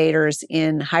innovators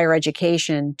in higher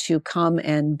education to come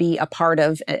and be a part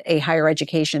of a higher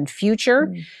education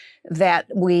future that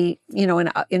we,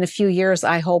 in a few years,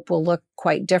 I hope will look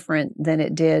quite different than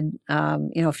it did,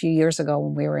 a few years ago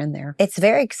when we were in there. It's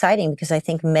very exciting because I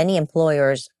think many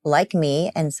employers like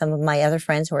me and some of my other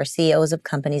friends who are CEOs of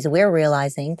companies, we're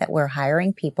realizing that we're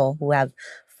hiring people who have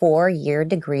 4-year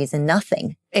degrees in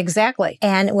nothing. Exactly.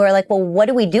 And we're like, well, what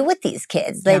do we do with these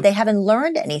kids? They haven't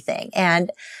learned anything.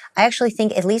 And I actually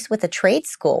think, at least with a trade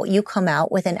school, you come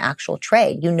out with an actual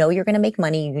trade. You know you're going to make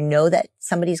money. You know that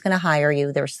somebody's going to hire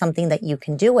you. There's something that you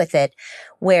can do with it,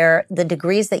 where the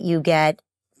degrees that you get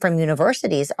from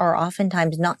universities are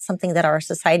oftentimes not something that our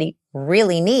society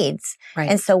really needs.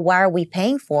 Right. And so why are we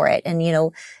paying for it? And,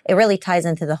 it really ties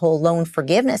into the whole loan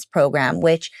forgiveness program,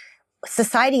 which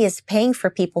society is paying for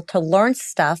people to learn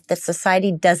stuff that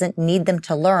society doesn't need them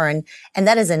to learn. And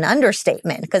that is an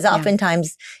understatement, because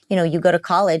oftentimes, you go to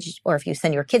college, or if you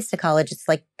send your kids to college, it's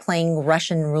like playing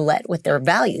Russian roulette with their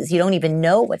values. You don't even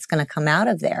know what's going to come out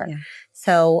of there. Yeah.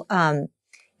 So,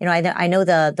 I know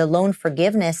the loan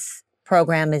forgiveness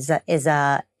program is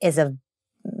a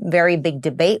very big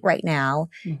debate right now.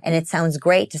 Mm-hmm. And it sounds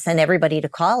great to send everybody to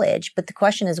college. But the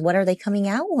question is, what are they coming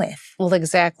out with? Well,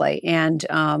 exactly. And,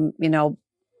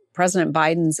 President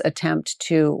Biden's attempt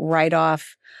to write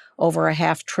off over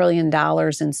 $500 billion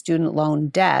in student loan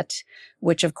debt,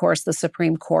 which, of course, the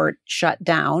Supreme Court shut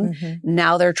down. Mm-hmm.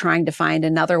 Now they're trying to find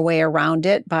another way around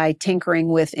it by tinkering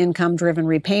with income-driven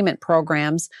repayment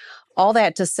programs. All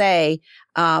that to say,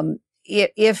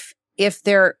 if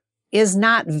there is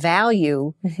not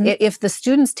value, mm-hmm. if the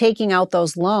students taking out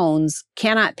those loans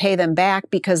cannot pay them back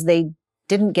because they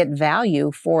didn't get value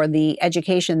for the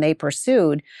education they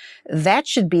pursued, that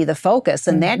should be the focus.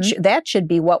 And mm-hmm. that should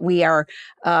be what we are,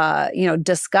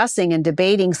 discussing and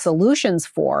debating solutions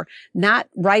for, not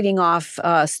writing off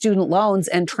student loans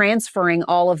and transferring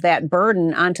all of that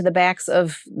burden onto the backs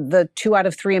of the 2 out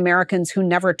of 3 Americans who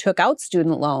never took out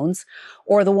student loans,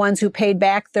 or the ones who paid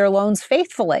back their loans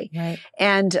faithfully. Right.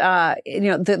 And,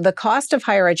 the cost of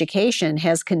higher education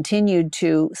has continued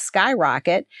to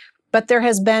skyrocket, but there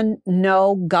has been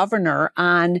no governor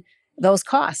on those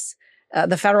costs.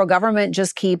 The federal government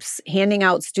just keeps handing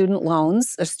out student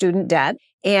loans, or student debt.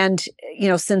 And,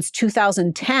 since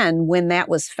 2010, when that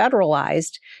was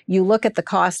federalized, you look at the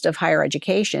cost of higher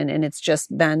education, and it's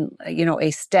just been,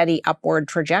 a steady upward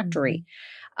trajectory.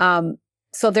 Mm-hmm.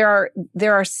 So there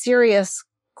are serious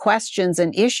questions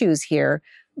and issues here,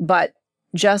 but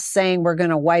just saying we're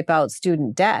going to wipe out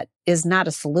student debt is not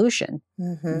a solution.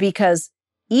 Mm-hmm. Because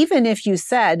even if you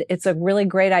said it's a really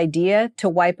great idea to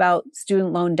wipe out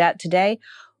student loan debt today,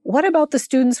 what about the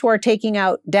students who are taking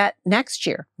out debt next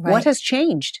year? Right. What has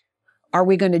changed? Are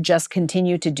we going to just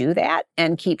continue to do that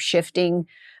and keep shifting,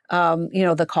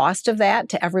 the cost of that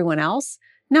to everyone else?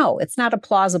 No, it's not a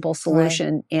plausible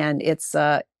solution. Right. And it's,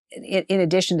 in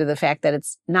addition to the fact that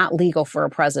it's not legal for a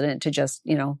president to just,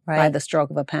 right. by the stroke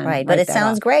of a pen. Right. But it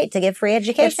sounds great to give free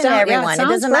education to everyone. It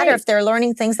doesn't matter if they're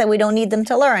learning things that we don't need them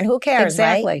to learn. Who cares?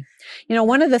 Exactly. Right?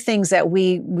 One of the things that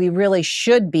we really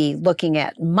should be looking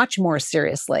at much more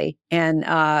seriously, and,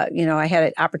 I had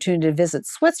an opportunity to visit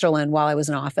Switzerland while I was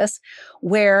in office,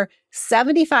 where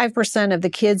 75% of the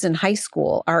kids in high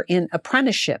school are in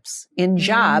apprenticeships, in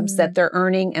jobs that they're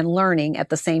earning and learning at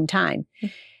the same time.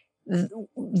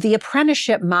 The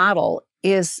apprenticeship model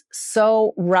is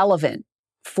so relevant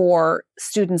for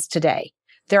students today.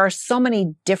 There are so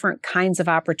many different kinds of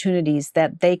opportunities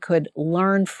that they could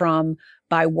learn from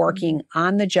by working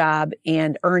on the job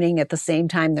and earning at the same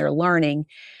time they're learning.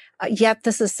 Yet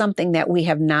this is something that we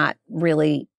have not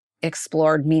really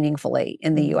explored meaningfully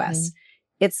in the U.S.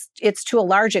 It's to a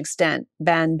large extent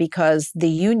been because the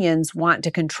unions want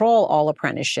to control all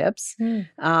apprenticeships.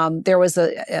 There was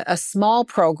a small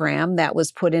program that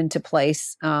was put into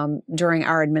place during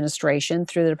our administration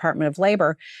through the Department of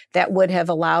Labor that would have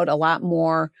allowed a lot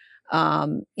more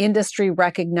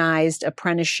industry-recognized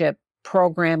apprenticeship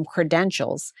program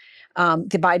credentials.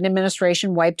 The Biden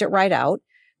administration wiped it right out,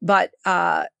 but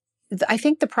I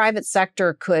think the private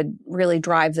sector could really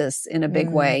drive this in a big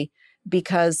way,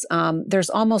 because there's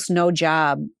almost no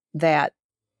job that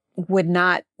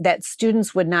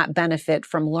students would not benefit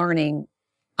from learning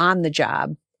on the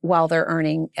job while they're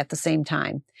earning at the same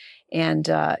time. And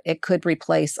it could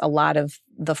replace a lot of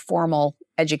the formal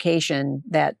education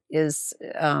that is,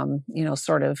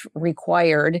 sort of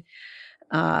required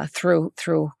through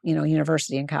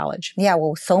university and college. Yeah,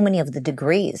 well, so many of the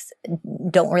degrees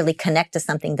don't really connect to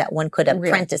something that one could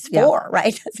apprentice for,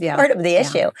 right? That's part of the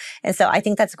issue. And so I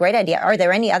think that's a great idea. Are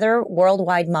there any other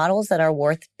worldwide models that are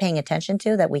worth paying attention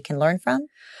to that we can learn from?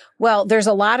 Well, there's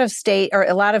a lot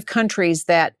of countries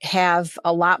that have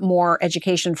a lot more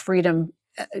education freedom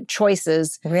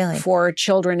choices for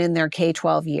children in their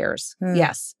K-12 years.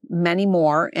 Yes, many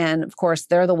more. And of course,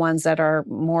 they're the ones that are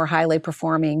more highly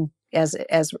performing as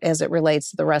it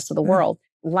relates to the rest of the world.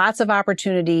 Lots of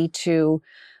opportunity to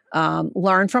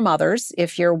learn from others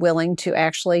if you're willing to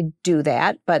actually do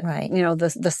that. But,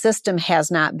 the system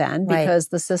has not been, because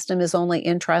the system is only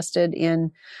interested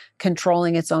in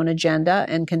controlling its own agenda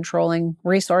and controlling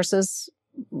resources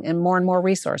and more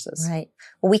resources. Right.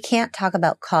 Well, we can't talk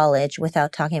about college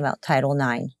without talking about Title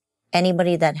IX.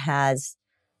 Anybody that has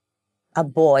a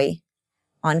boy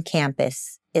on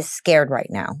campus is scared right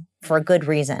now for a good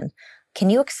reason. Can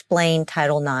you explain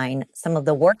Title IX, some of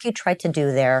the work you tried to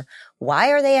do there? Why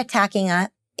are they attacking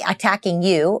attacking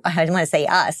you. I don't want to say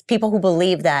us, people who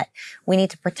believe that we need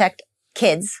to protect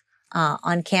kids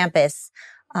on campus.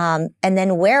 And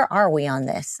then where are we on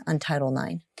this, on Title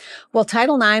IX? Well,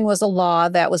 Title IX was a law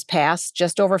that was passed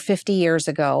just over 50 years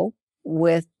ago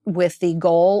with the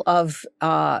goal of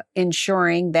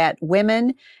ensuring that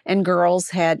women and girls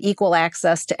had equal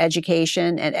access to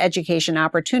education and education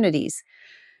opportunities.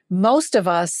 Most of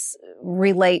us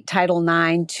relate Title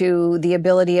IX to the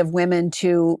ability of women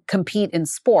to compete in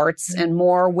sports and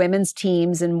more women's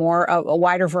teams and more a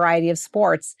wider variety of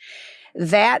sports.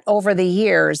 That over the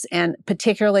years, and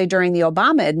particularly during the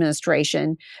Obama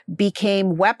administration,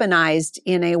 became weaponized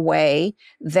in a way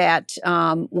that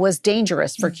was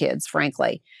dangerous for kids,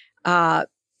 frankly. They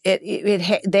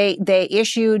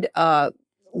issued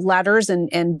letters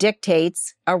and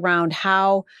dictates around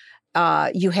how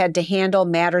you had to handle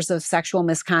matters of sexual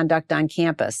misconduct on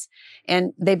campus.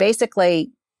 And they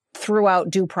basically threw out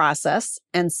due process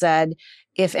and said,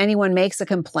 if anyone makes a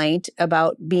complaint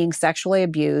about being sexually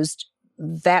abused,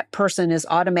 that person is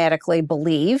automatically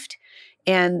believed,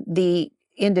 and the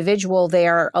individual they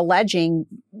are alleging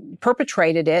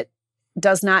perpetrated it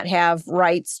does not have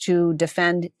rights to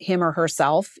defend him or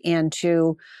herself and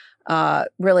to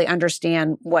really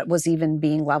understand what was even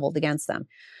being leveled against them.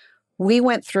 We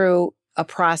went through a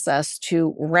process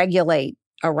to regulate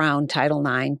around Title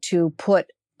IX to put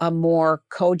a more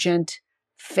cogent,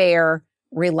 fair,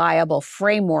 reliable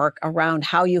framework around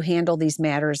how you handle these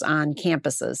matters on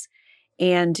campuses.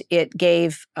 And it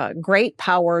gave great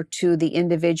power to the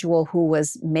individual who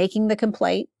was making the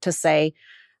complaint to say,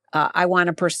 I want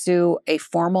to pursue a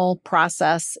formal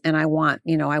process and I want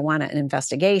an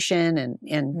investigation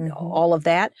and all of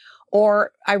that.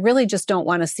 Or I really just don't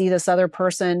want to see this other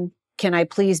person. Can I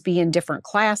please be in different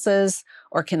classes,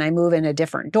 or can I move in a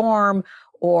different dorm,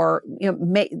 or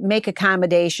make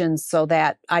accommodations so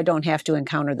that I don't have to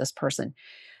encounter this person?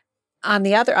 On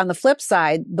the flip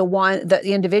side, the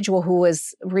individual who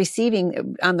was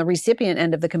receiving on the recipient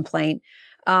end of the complaint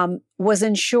was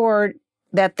ensured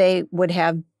that they would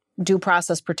have due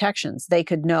process protections. They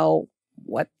could know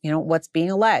what's being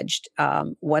alleged,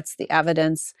 what's the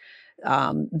evidence.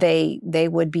 They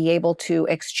would be able to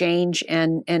exchange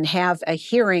and have a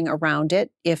hearing around it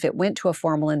if it went to a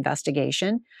formal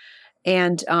investigation.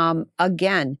 And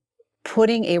again,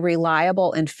 putting a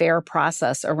reliable and fair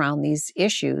process around these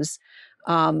issues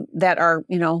that are,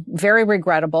 very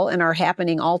regrettable and are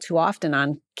happening all too often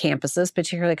on campuses,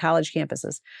 particularly college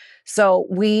campuses. So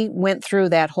we went through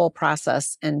that whole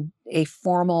process and a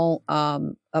formal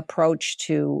approach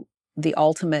to the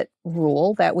ultimate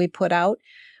rule that we put out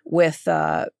with,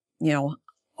 over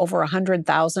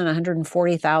 100,000,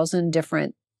 140,000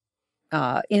 different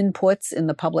inputs in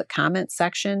the public comment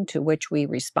section, to which we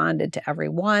responded to every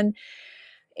one.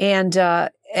 And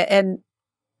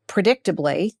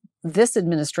predictably, this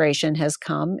administration has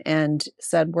come and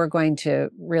said, we're going to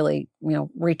really,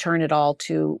 return it all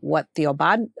to what the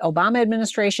Obama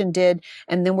administration did.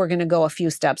 And then we're going to go a few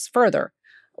steps further.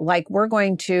 Like, we're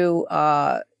going to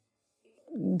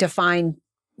define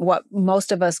what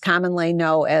most of us commonly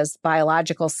know as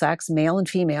biological sex, male and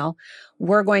female.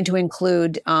 We're going to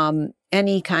include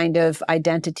any kind of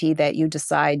identity that you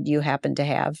decide you happen to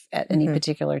have at any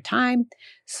particular time.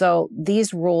 So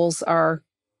these rules are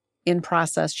in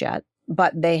process yet,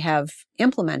 but they have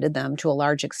implemented them to a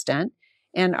large extent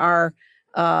and are,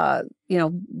 that's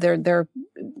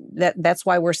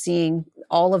why we're seeing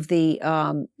all of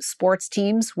the sports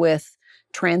teams with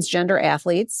transgender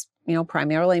athletes,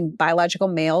 primarily biological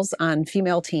males on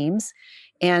female teams,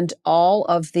 and all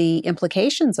of the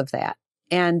implications of that.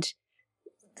 And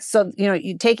so,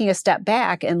 you taking a step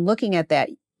back and looking at that,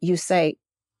 you say,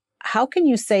 how can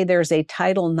you say there's a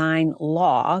Title IX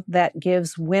law that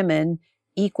gives women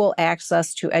equal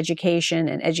access to education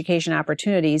and education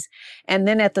opportunities, and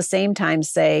then at the same time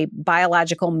say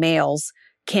biological males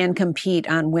can compete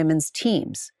on women's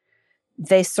teams?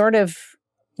 They sort of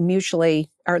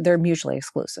they're mutually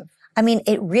exclusive. I mean,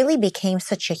 it really became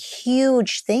such a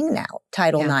huge thing now,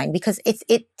 Title IX, because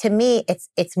to me,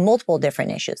 it's multiple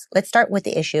different issues. Let's start with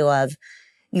the issue of,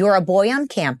 you're a boy on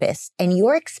campus and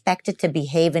you're expected to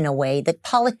behave in a way that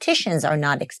politicians are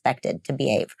not expected to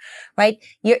behave, right?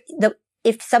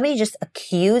 If somebody just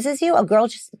accuses you, a girl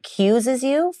just accuses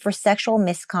you for sexual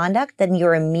misconduct, then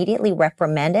you're immediately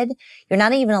reprimanded. You're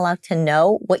not even allowed to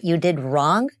know what you did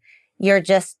wrong. You're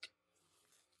just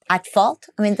at fault.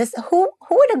 I mean, who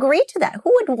would agree to that?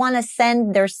 Who would want to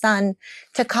send their son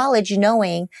to college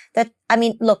knowing that,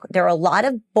 look, there are a lot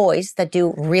of boys that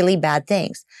do really bad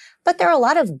things, but there are a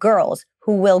lot of girls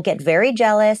who will get very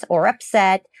jealous or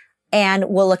upset and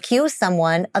will accuse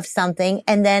someone of something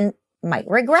and then might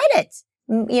regret it.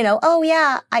 Oh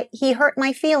yeah, he hurt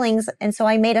my feelings, and so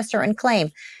I made a certain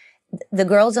claim. The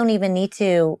girls don't even need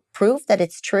to prove that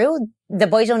it's true. The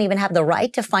boys don't even have the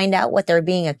right to find out what they're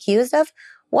being accused of.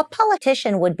 What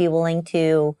politician would be willing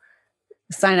to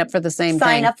sign up for the same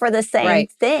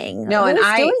right. thing? No, Who's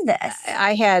and doing this?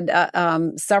 I had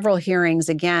several hearings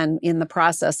again in the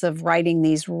process of writing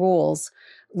these rules,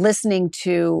 listening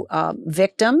to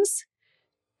victims,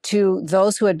 to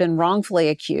those who had been wrongfully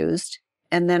accused,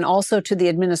 and then also to the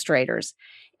administrators.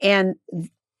 And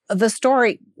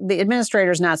the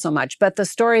administrators not so much, but the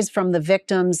stories from the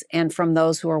victims and from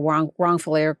those who are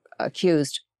wrongfully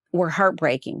accused were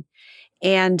heartbreaking.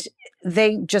 And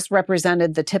they just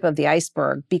represented the tip of the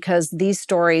iceberg, because these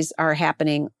stories are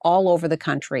happening all over the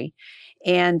country.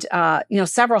 And,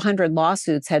 several hundred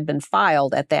lawsuits had been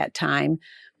filed at that time,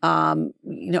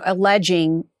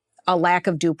 alleging a lack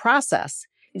of due process.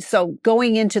 So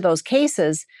going into those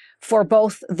cases for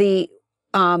both the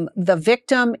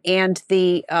victim and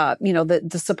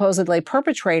the supposedly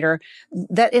perpetrator,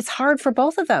 that it's hard for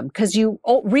both of them, because you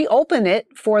reopen it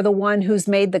for the one who's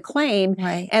made the claim.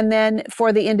 Right. And then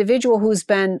for the individual who's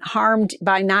been harmed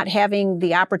by not having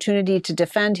the opportunity to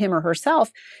defend him or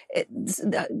herself.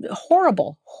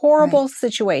 Horrible right.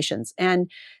 situations. And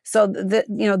so,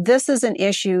 this is an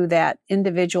issue that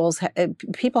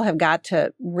people have got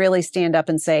to really stand up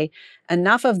and say,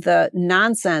 enough of the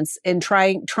nonsense in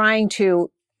trying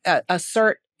to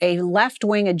assert a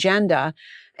left-wing agenda,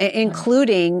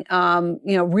 including,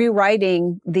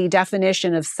 rewriting the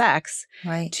definition of sex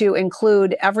right. to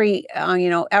include every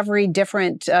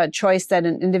different choice that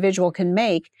an individual can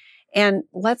make. And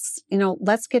let's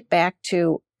get back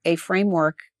to a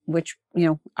framework which,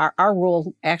 our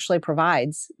rule actually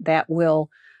provides, that will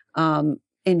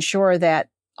ensure that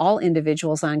all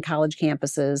individuals on college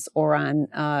campuses or on,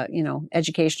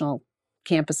 educational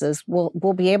campuses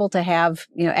will be able to have,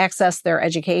 access their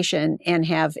education and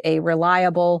have a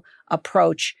reliable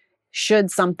approach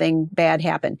should something bad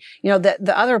happen.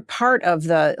 The other part of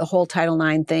the whole Title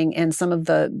IX thing and some of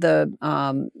the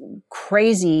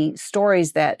crazy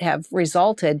stories that have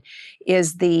resulted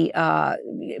is the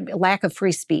lack of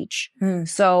free speech.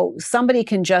 So somebody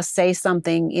can just say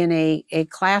something in a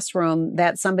classroom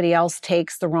that somebody else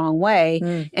takes the wrong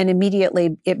way, and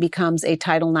immediately it becomes a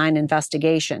Title IX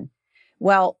investigation.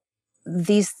 Well,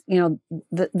 this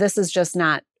is just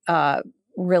not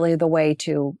really the way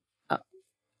to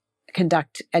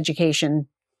conduct education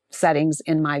settings,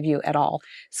 in my view, at all.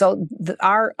 So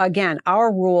our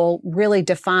rule really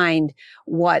defined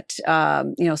what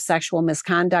sexual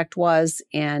misconduct was,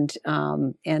 and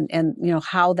how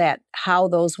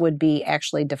those would be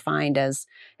actually defined as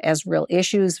real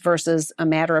issues versus a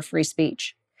matter of free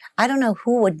speech. I don't know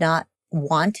who would not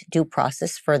want due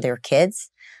process for their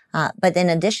kids. But in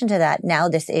addition to that, now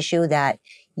this issue that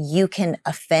you can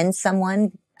offend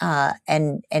someone,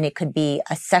 and it could be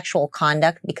a sexual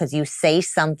conduct because you say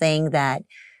something that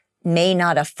may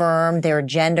not affirm their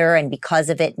gender, and because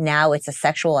of it, now it's a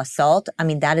sexual assault. I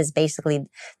mean, that's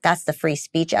the free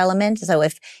speech element. So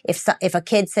if a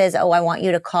kid says, "Oh, I want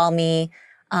you to call me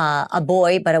a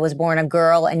boy, but I was born a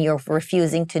girl," and you're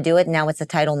refusing to do it, now it's a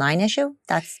Title IX issue.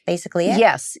 That's basically it.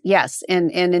 Yes.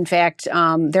 And in fact,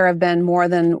 there have been more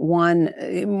than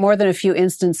a few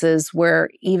instances where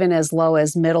even as low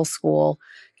as middle school,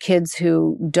 kids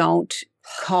who don't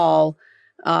call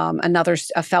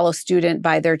a fellow student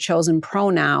by their chosen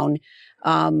pronoun,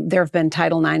 there have been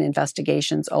Title IX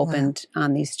investigations opened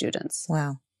on these students.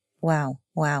 Wow.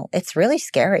 It's really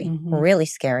scary, really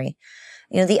scary.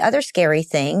 The other scary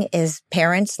thing is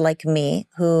parents like me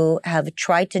who have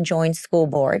tried to join school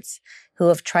boards, who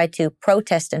have tried to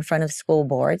protest in front of school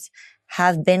boards,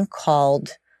 have been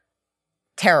called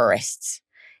terrorists.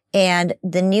 And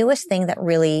the newest thing that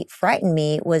really frightened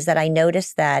me was that I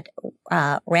noticed that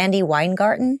Randi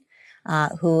Weingarten,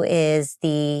 who is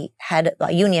the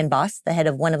union boss, the head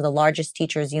of one of the largest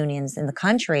teachers' unions in the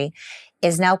country,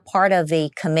 is now part of a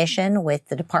commission with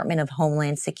the Department of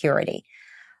Homeland Security.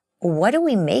 What do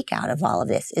we make out of all of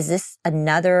this? Is this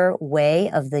another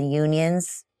way of the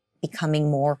unions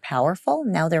becoming more powerful?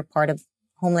 Now they're part of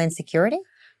Homeland Security?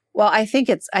 Well, I think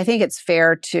it's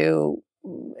fair to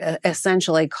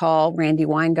essentially call Randi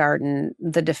Weingarten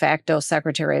the de facto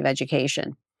Secretary of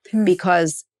Education,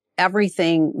 because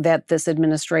everything that this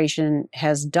administration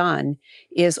has done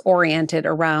is oriented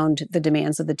around the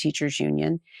demands of the teachers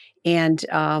union. And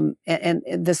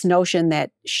this notion that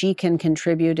she can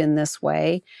contribute in this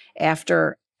way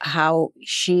after how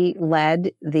she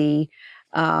led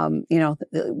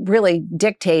really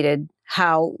dictated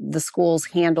how the schools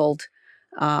handled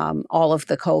all of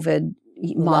the COVID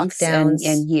months and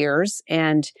Lockdowns. years.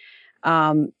 And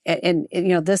you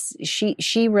know,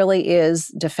 she really is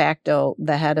de facto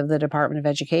the head of the Department of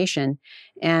Education,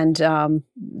 and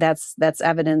that's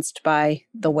evidenced by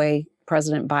the way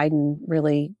President Biden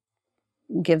really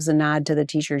gives a nod to the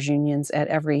teachers unions at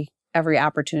every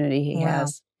opportunity he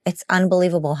has. It's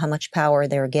unbelievable how much power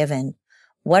they're given.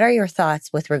 What are your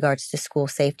thoughts with regards to school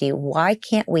safety? Why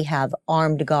can't we have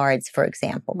armed guards, for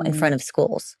example, in front of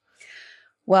schools?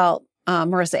 Well,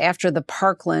 Marissa, after the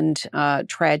Parkland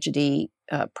tragedy,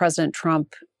 President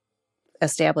Trump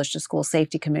established a school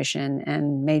safety commission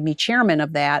and made me chairman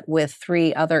of that with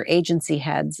 3 other agency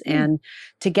heads. And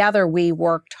together we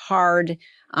worked hard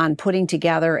on putting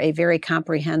together a very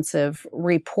comprehensive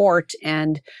report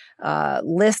and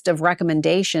list of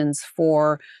recommendations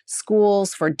for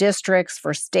schools, for districts,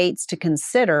 for states to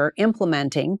consider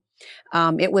implementing.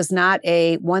 It was not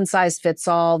a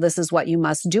one-size-fits-all, this is what you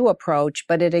must do approach,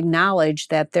 but it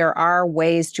acknowledged that there are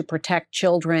ways to protect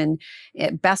children,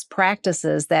 best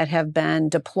practices that have been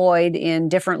deployed in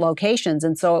different locations.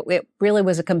 And so it really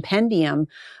was a compendium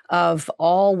of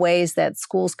all ways that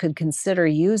schools could consider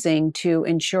using to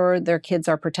ensure their kids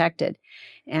are protected.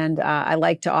 And I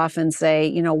like to often say,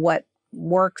 you know, what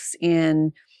works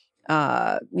in,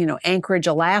 Anchorage,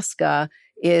 Alaska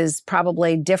is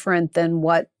probably different than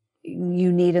what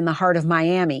you need in the heart of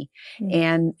Miami.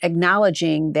 And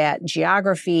acknowledging that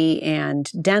geography and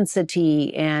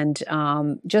density and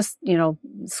just,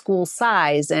 school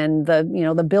size and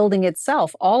the building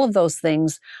itself, all of those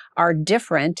things are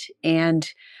different.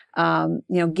 And,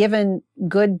 given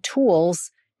good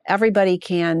tools, everybody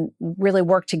can really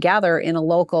work together in a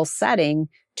local setting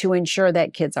to ensure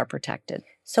that kids are protected.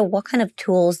 So what kind of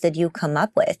tools did you come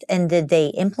up with? And did they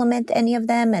implement any of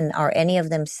them? And are any of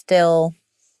them still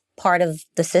part of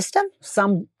the system?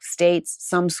 Some states,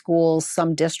 some schools,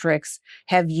 some districts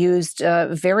have used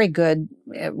very good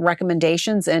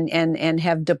recommendations and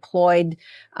have deployed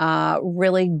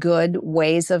really good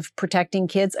ways of protecting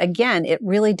kids. Again, it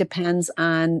really depends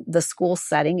on the school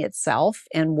setting itself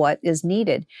and what is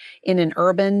needed. In an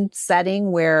urban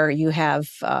setting where you have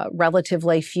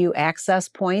relatively few access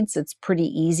points, it's pretty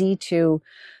easy to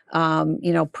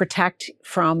protect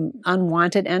from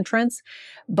unwanted entrants.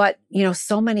 But,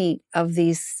 so many of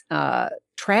these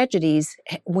tragedies,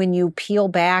 when you peel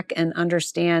back and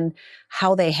understand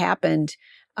how they happened,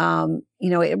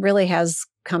 it really has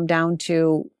come down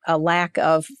to a lack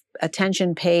of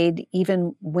attention paid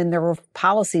even when there were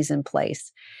policies in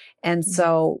place. And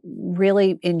so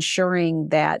really ensuring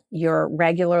that you're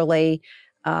regularly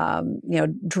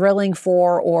drilling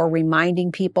for or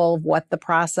reminding people of what the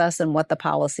process and what the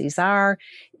policies are,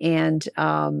 and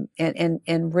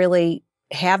really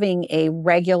having a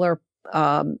regular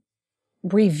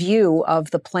review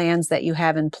of the plans that you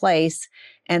have in place,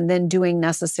 and then doing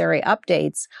necessary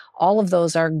updates. All of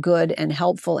those are good and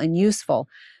helpful and useful.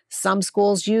 Some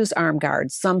schools use armed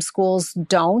guards, some schools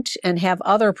don't and have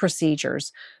other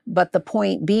procedures. But the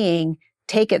point being,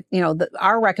 take it,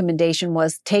 our recommendation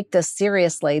was take this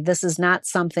seriously. This is not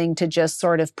something to just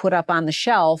sort of put up on the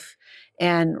shelf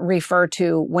and refer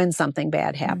to when something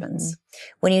bad happens.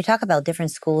 When you talk about different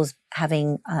schools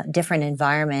having different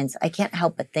environments, I can't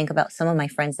help but think about some of my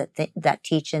friends that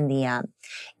teach in the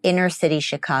inner city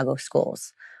Chicago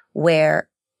schools, where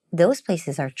those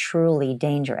places are truly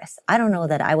dangerous. I don't know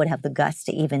that I would have the guts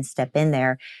to even step in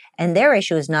there. And their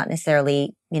issue is not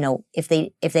necessarily, if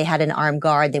they had an armed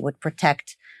guard, they would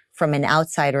protect from an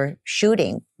outsider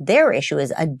shooting. Their issue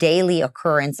is a daily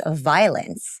occurrence of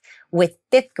violence with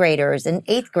 5th graders and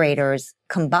 8th graders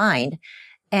combined.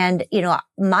 And,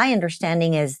 my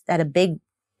understanding is that a big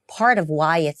part of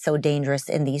why it's so dangerous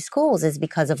in these schools is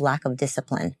because of lack of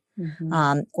discipline,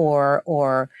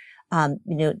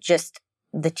 just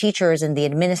the teachers and the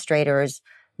administrators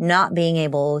not being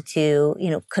able to,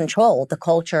 control the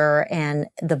culture and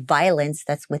the violence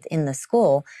that's within the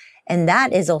school. And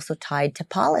that is also tied to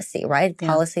policy, right? Yeah.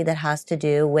 Policy that has to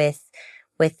do with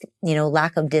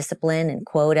lack of discipline and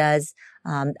quotas.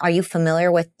 Are you familiar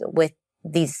with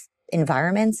these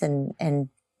environments, and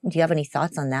do you have any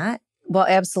thoughts on that? Well,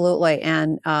 absolutely.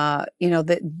 And,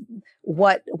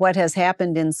 what has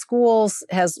happened in schools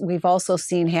we've also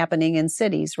seen happening in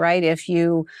cities, right? If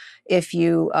you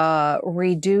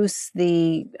reduce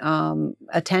the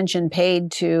attention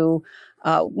paid to,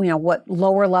 what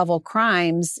lower level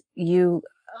crimes, you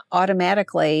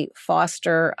automatically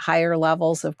foster higher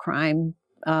levels of crime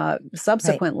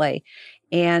subsequently. Right.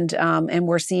 And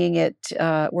we're seeing it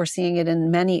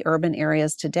in many urban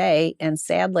areas today. And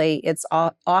sadly, it's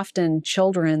often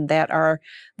children that are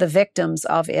the victims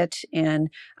of it. And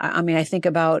I mean, I think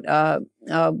about a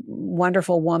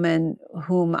wonderful woman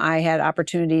whom I had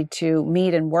opportunity to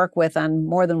meet and work with on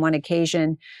more than one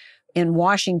occasion in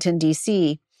Washington,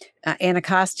 D.C.,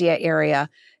 Anacostia area.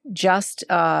 Just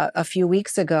a few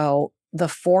weeks ago, the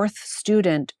fourth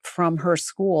student from her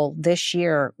school this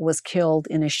year was killed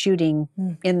in a shooting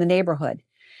in the neighborhood.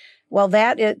 Well,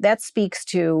 that speaks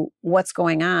to what's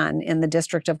going on in the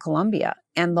District of Columbia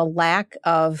and the lack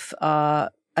of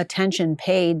attention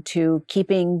paid to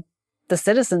keeping the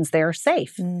citizens there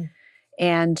safe.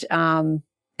 And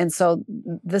so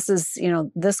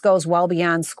this goes well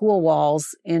beyond school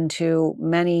walls into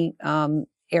many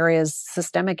areas,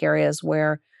 systemic areas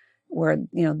where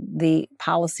the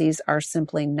policies are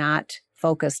simply not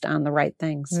focused on the right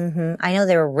things. I know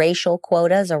there are racial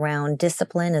quotas around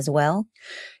discipline as well.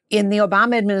 In the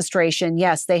Obama administration,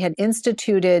 yes, they had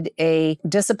instituted a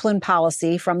discipline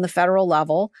policy from the federal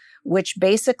level, which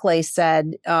basically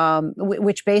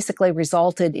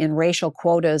resulted in racial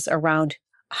quotas around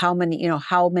how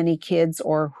many kids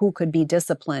or who could be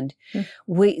disciplined.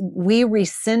 We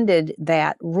rescinded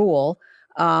that rule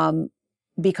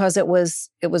because it was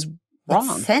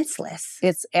wrong. It's senseless.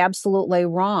 It's absolutely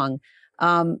wrong.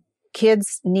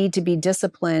 Kids need to be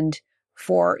disciplined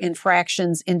for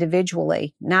infractions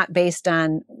individually, not based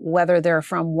on whether they're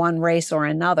from one race or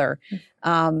another.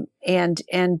 And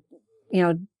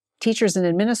teachers and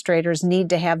administrators need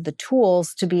to have the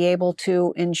tools to be able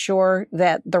to ensure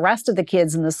that the rest of the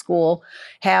kids in the school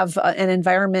have an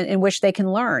environment in which they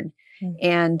can learn.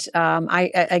 And I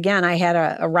had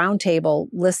a roundtable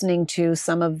listening to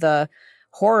some of the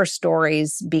horror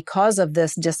stories because of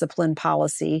this discipline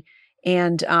policy,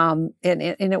 and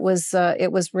it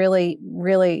was really,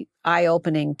 really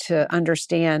eye-opening to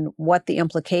understand what the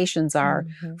implications are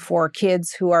for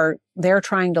kids who are there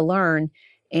trying to learn,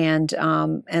 and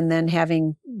then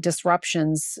having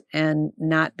disruptions and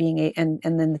not being and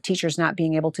then the teachers not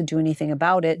being able to do anything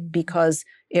about it because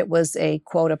it was a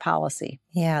quota policy.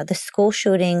 Yeah, the school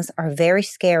shootings are very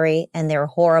scary and they're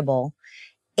horrible.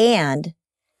 And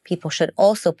people should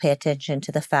also pay attention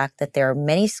to the fact that there are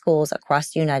many schools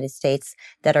across the United States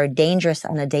that are dangerous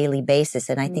on a daily basis.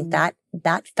 And I think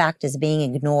that fact is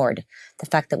being ignored. The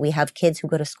fact that we have kids who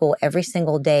go to school every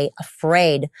single day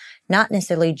afraid, not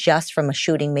necessarily just from a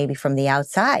shooting, maybe from the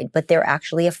outside, but they're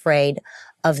actually afraid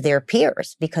of their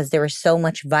peers because there is so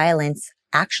much violence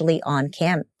actually on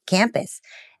campus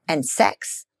and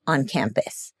sex on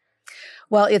campus.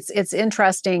 Well, it's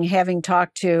interesting having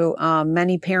talked to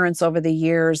many parents over the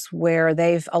years where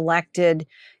they've elected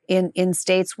in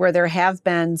states where there have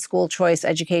been school choice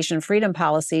education freedom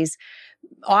policies.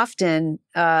 Often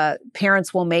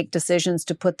parents will make decisions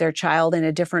to put their child in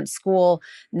a different school,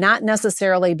 not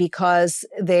necessarily because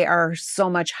they are so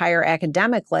much higher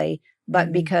academically,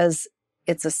 but because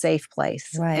it's a safe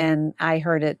place. Right. And I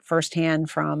heard it firsthand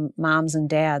from moms and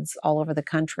dads all over the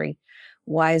country.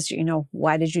 Why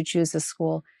did you choose this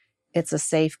school? It's a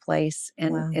safe place,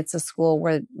 and it's a school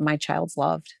where my child's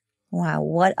loved. Wow,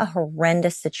 what a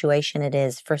horrendous situation it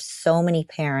is for so many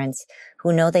parents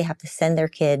who know they have to send their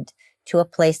kid to a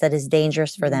place that is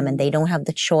dangerous for them and they don't have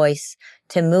the choice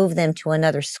to move them to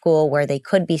another school where they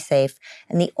could be safe.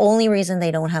 And the only reason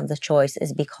they don't have the choice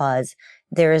is because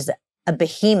there is a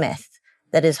behemoth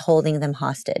that is holding them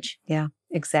hostage. Yeah,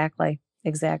 exactly.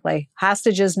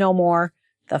 Hostages no more.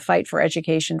 The fight for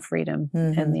education freedom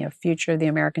and the future of the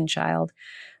American child.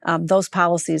 Those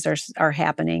policies are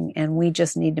happening, and we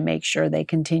just need to make sure they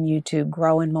continue to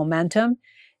grow in momentum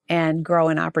and grow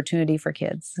in opportunity for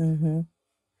kids.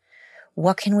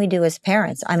 What can we do as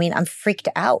parents? I mean, I'm freaked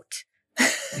out.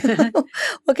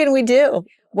 What can we do?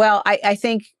 Well, I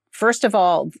think, first of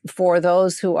all, for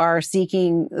those who are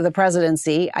seeking the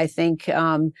presidency, I think,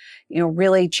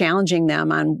 really challenging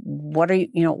them on what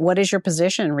is your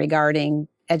position regarding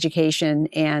education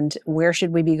and where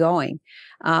should we be going?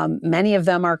 Many of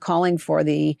them are calling for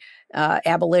the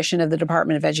abolition of the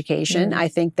Department of Education. I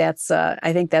think that's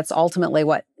ultimately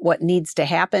what needs to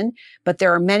happen. But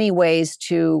there are many ways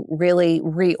to really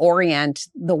reorient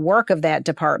the work of that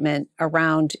department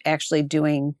around actually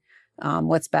doing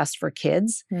what's best for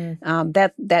kids.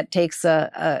 That takes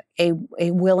a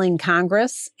willing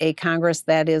Congress, a Congress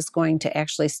that is going to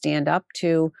actually stand up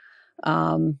to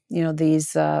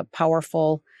these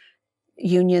powerful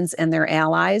unions and their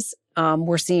allies.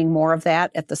 We're seeing more of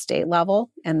that at the state level,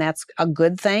 and that's a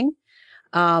good thing.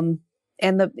 And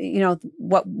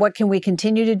what can we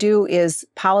continue to do is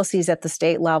policies at the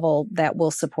state level that will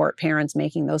support parents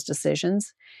making those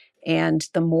decisions. And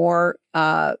the more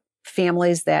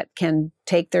families that can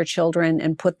take their children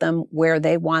and put them where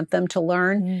they want them to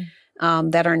learn,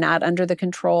 that are not under the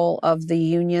control of the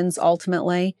unions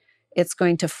ultimately, it's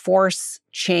going to force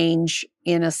change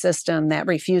in a system that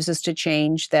refuses to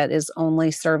change, that is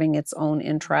only serving its own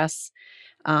interests.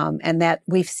 And that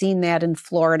we've seen that in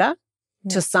Florida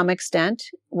to some extent.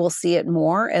 We'll see it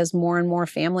more as more and more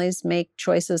families make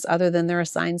choices other than their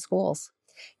assigned schools.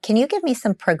 Can you give me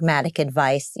some pragmatic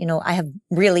advice? I have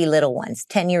really little ones,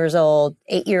 10 years old,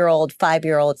 8-year-old,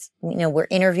 5-year-olds. We're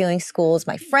interviewing schools.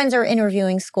 My friends are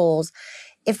interviewing schools.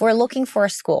 If we're looking for a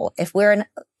school,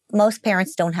 most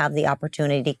parents don't have the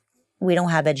opportunity. We don't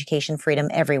have education freedom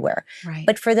everywhere. Right.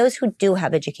 But for those who do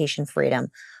have education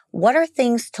freedom, what are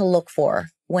things to look for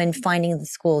when finding the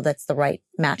school that's the right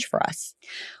match for us?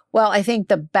 Well, I think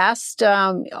the best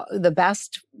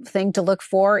thing to look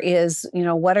for is,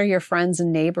 what are your friends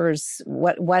and neighbors?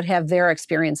 What have their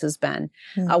experiences been?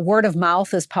 Word of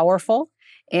mouth is powerful.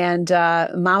 And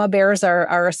mama bears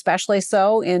are especially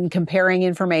so in comparing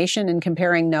information and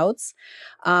comparing notes.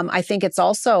 I think it's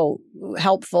also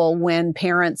helpful when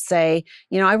parents say,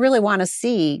 I really want to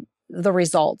see the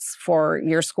results for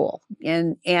your school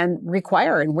and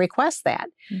require and request that.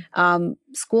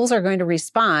 Schools are going to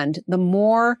respond. The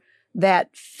more that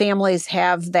families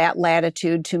have that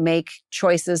latitude to make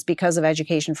choices because of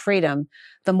education freedom,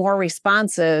 the more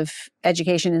responsive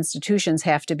education institutions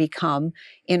have to become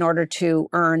in order to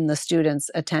earn the students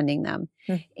attending them.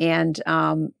 And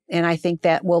I think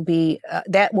that will be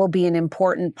an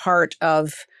important part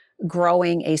of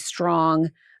growing a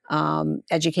strong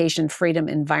education freedom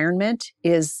environment,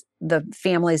 is the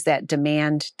families that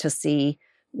demand to see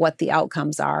what the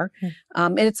outcomes are.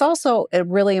 And it's also a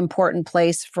really important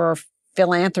place for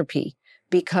philanthropy,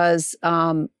 because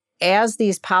as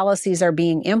these policies are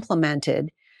being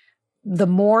implemented, the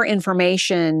more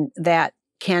information that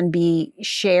can be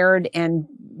shared and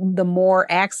the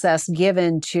more access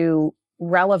given to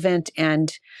relevant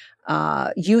and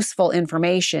useful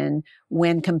information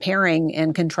when comparing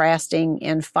and contrasting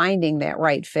and finding that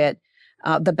right fit,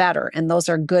 the better. And those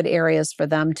are good areas for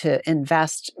them to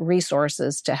invest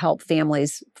resources to help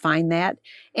families find that,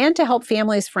 and to help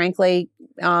families, frankly,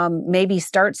 maybe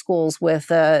start schools with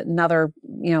another,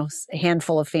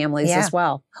 handful of families as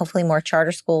well. Hopefully more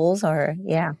charter schools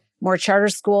more charter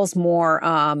schools, more,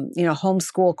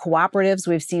 homeschool cooperatives.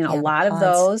 We've seen a lot of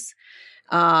those.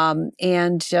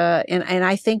 And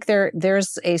I think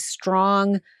there's a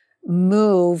strong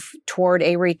move toward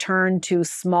a return to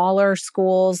smaller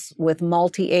schools with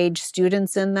multi-age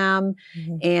students in them.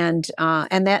 And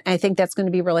that, I think that's going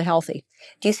to be really healthy.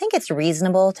 Do you think it's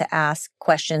reasonable to ask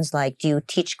questions like, do you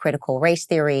teach critical race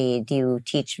theory? Do you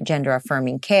teach gender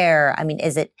affirming care? I mean,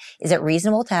 is it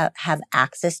reasonable to have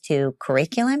access to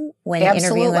curriculum when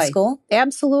interviewing a school?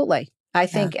 Absolutely. I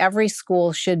think every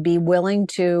school should be willing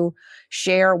to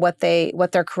share what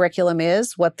their curriculum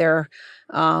is, what their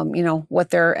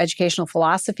educational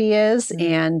philosophy is,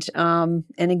 and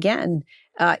again,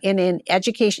 in an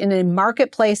education, in a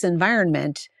marketplace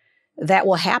environment, that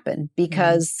will happen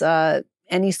because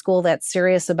any school that's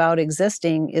serious about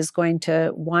existing is going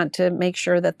to want to make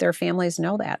sure that their families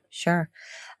know that. Sure.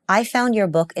 I found your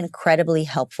book incredibly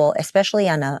helpful, especially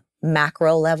on a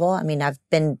macro level. I mean, I've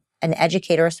been an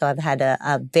educator, so I've had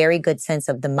a very good sense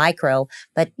of the micro,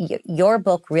 but your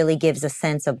book really gives a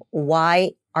sense of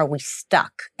why are we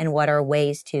stuck and what are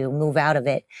ways to move out of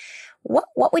it.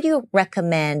 What would you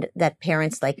recommend that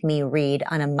parents like me read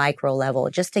on a micro level,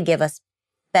 just to give us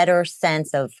better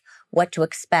sense of what to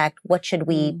expect? What should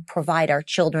we provide our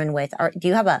children with? Do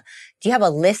you have a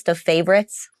list of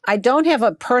favorites? I don't have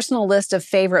a personal list of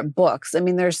favorite books. I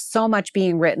mean, there's so much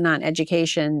being written on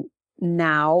education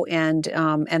now, and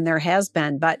there has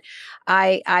been, but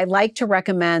I like to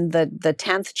recommend the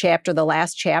 10th chapter, the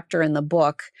last chapter in the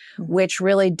book, which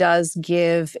really does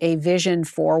give a vision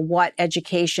for what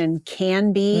education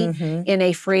can be in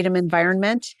a freedom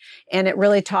environment. And it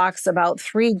really talks about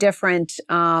 3 different,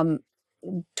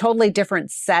 totally different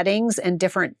settings and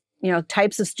different,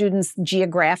 types of students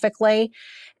geographically,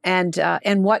 and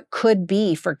what could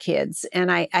be for kids.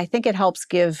 And I think it helps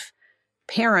give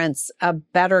parents a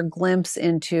better glimpse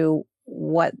into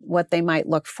what they might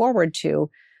look forward to,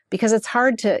 because it's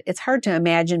hard to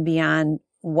imagine beyond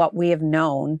what we have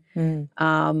known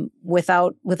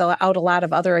without a lot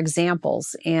of other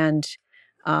examples. And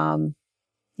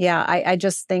I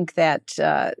just think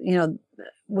that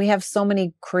we have so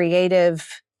many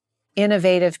creative,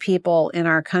 innovative people in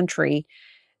our country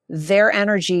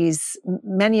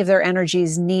many of their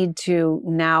energies need to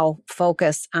now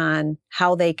focus on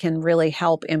how they can really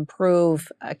help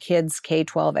improve a kid's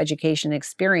K-12 education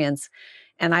experience.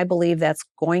 And I believe that's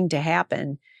going to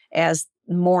happen as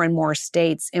more and more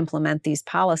states implement these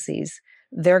policies.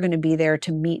 They're going to be there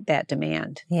to meet that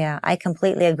demand. Yeah, I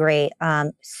completely agree.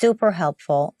 Super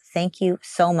helpful. Thank you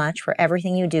so much for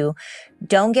everything you do.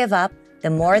 Don't give up. The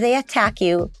more they attack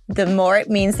you, the more it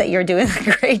means that you're doing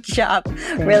a great job.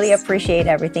 Thanks. Really appreciate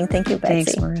everything. Thank you,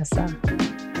 Betsy. Thanks, Marissa.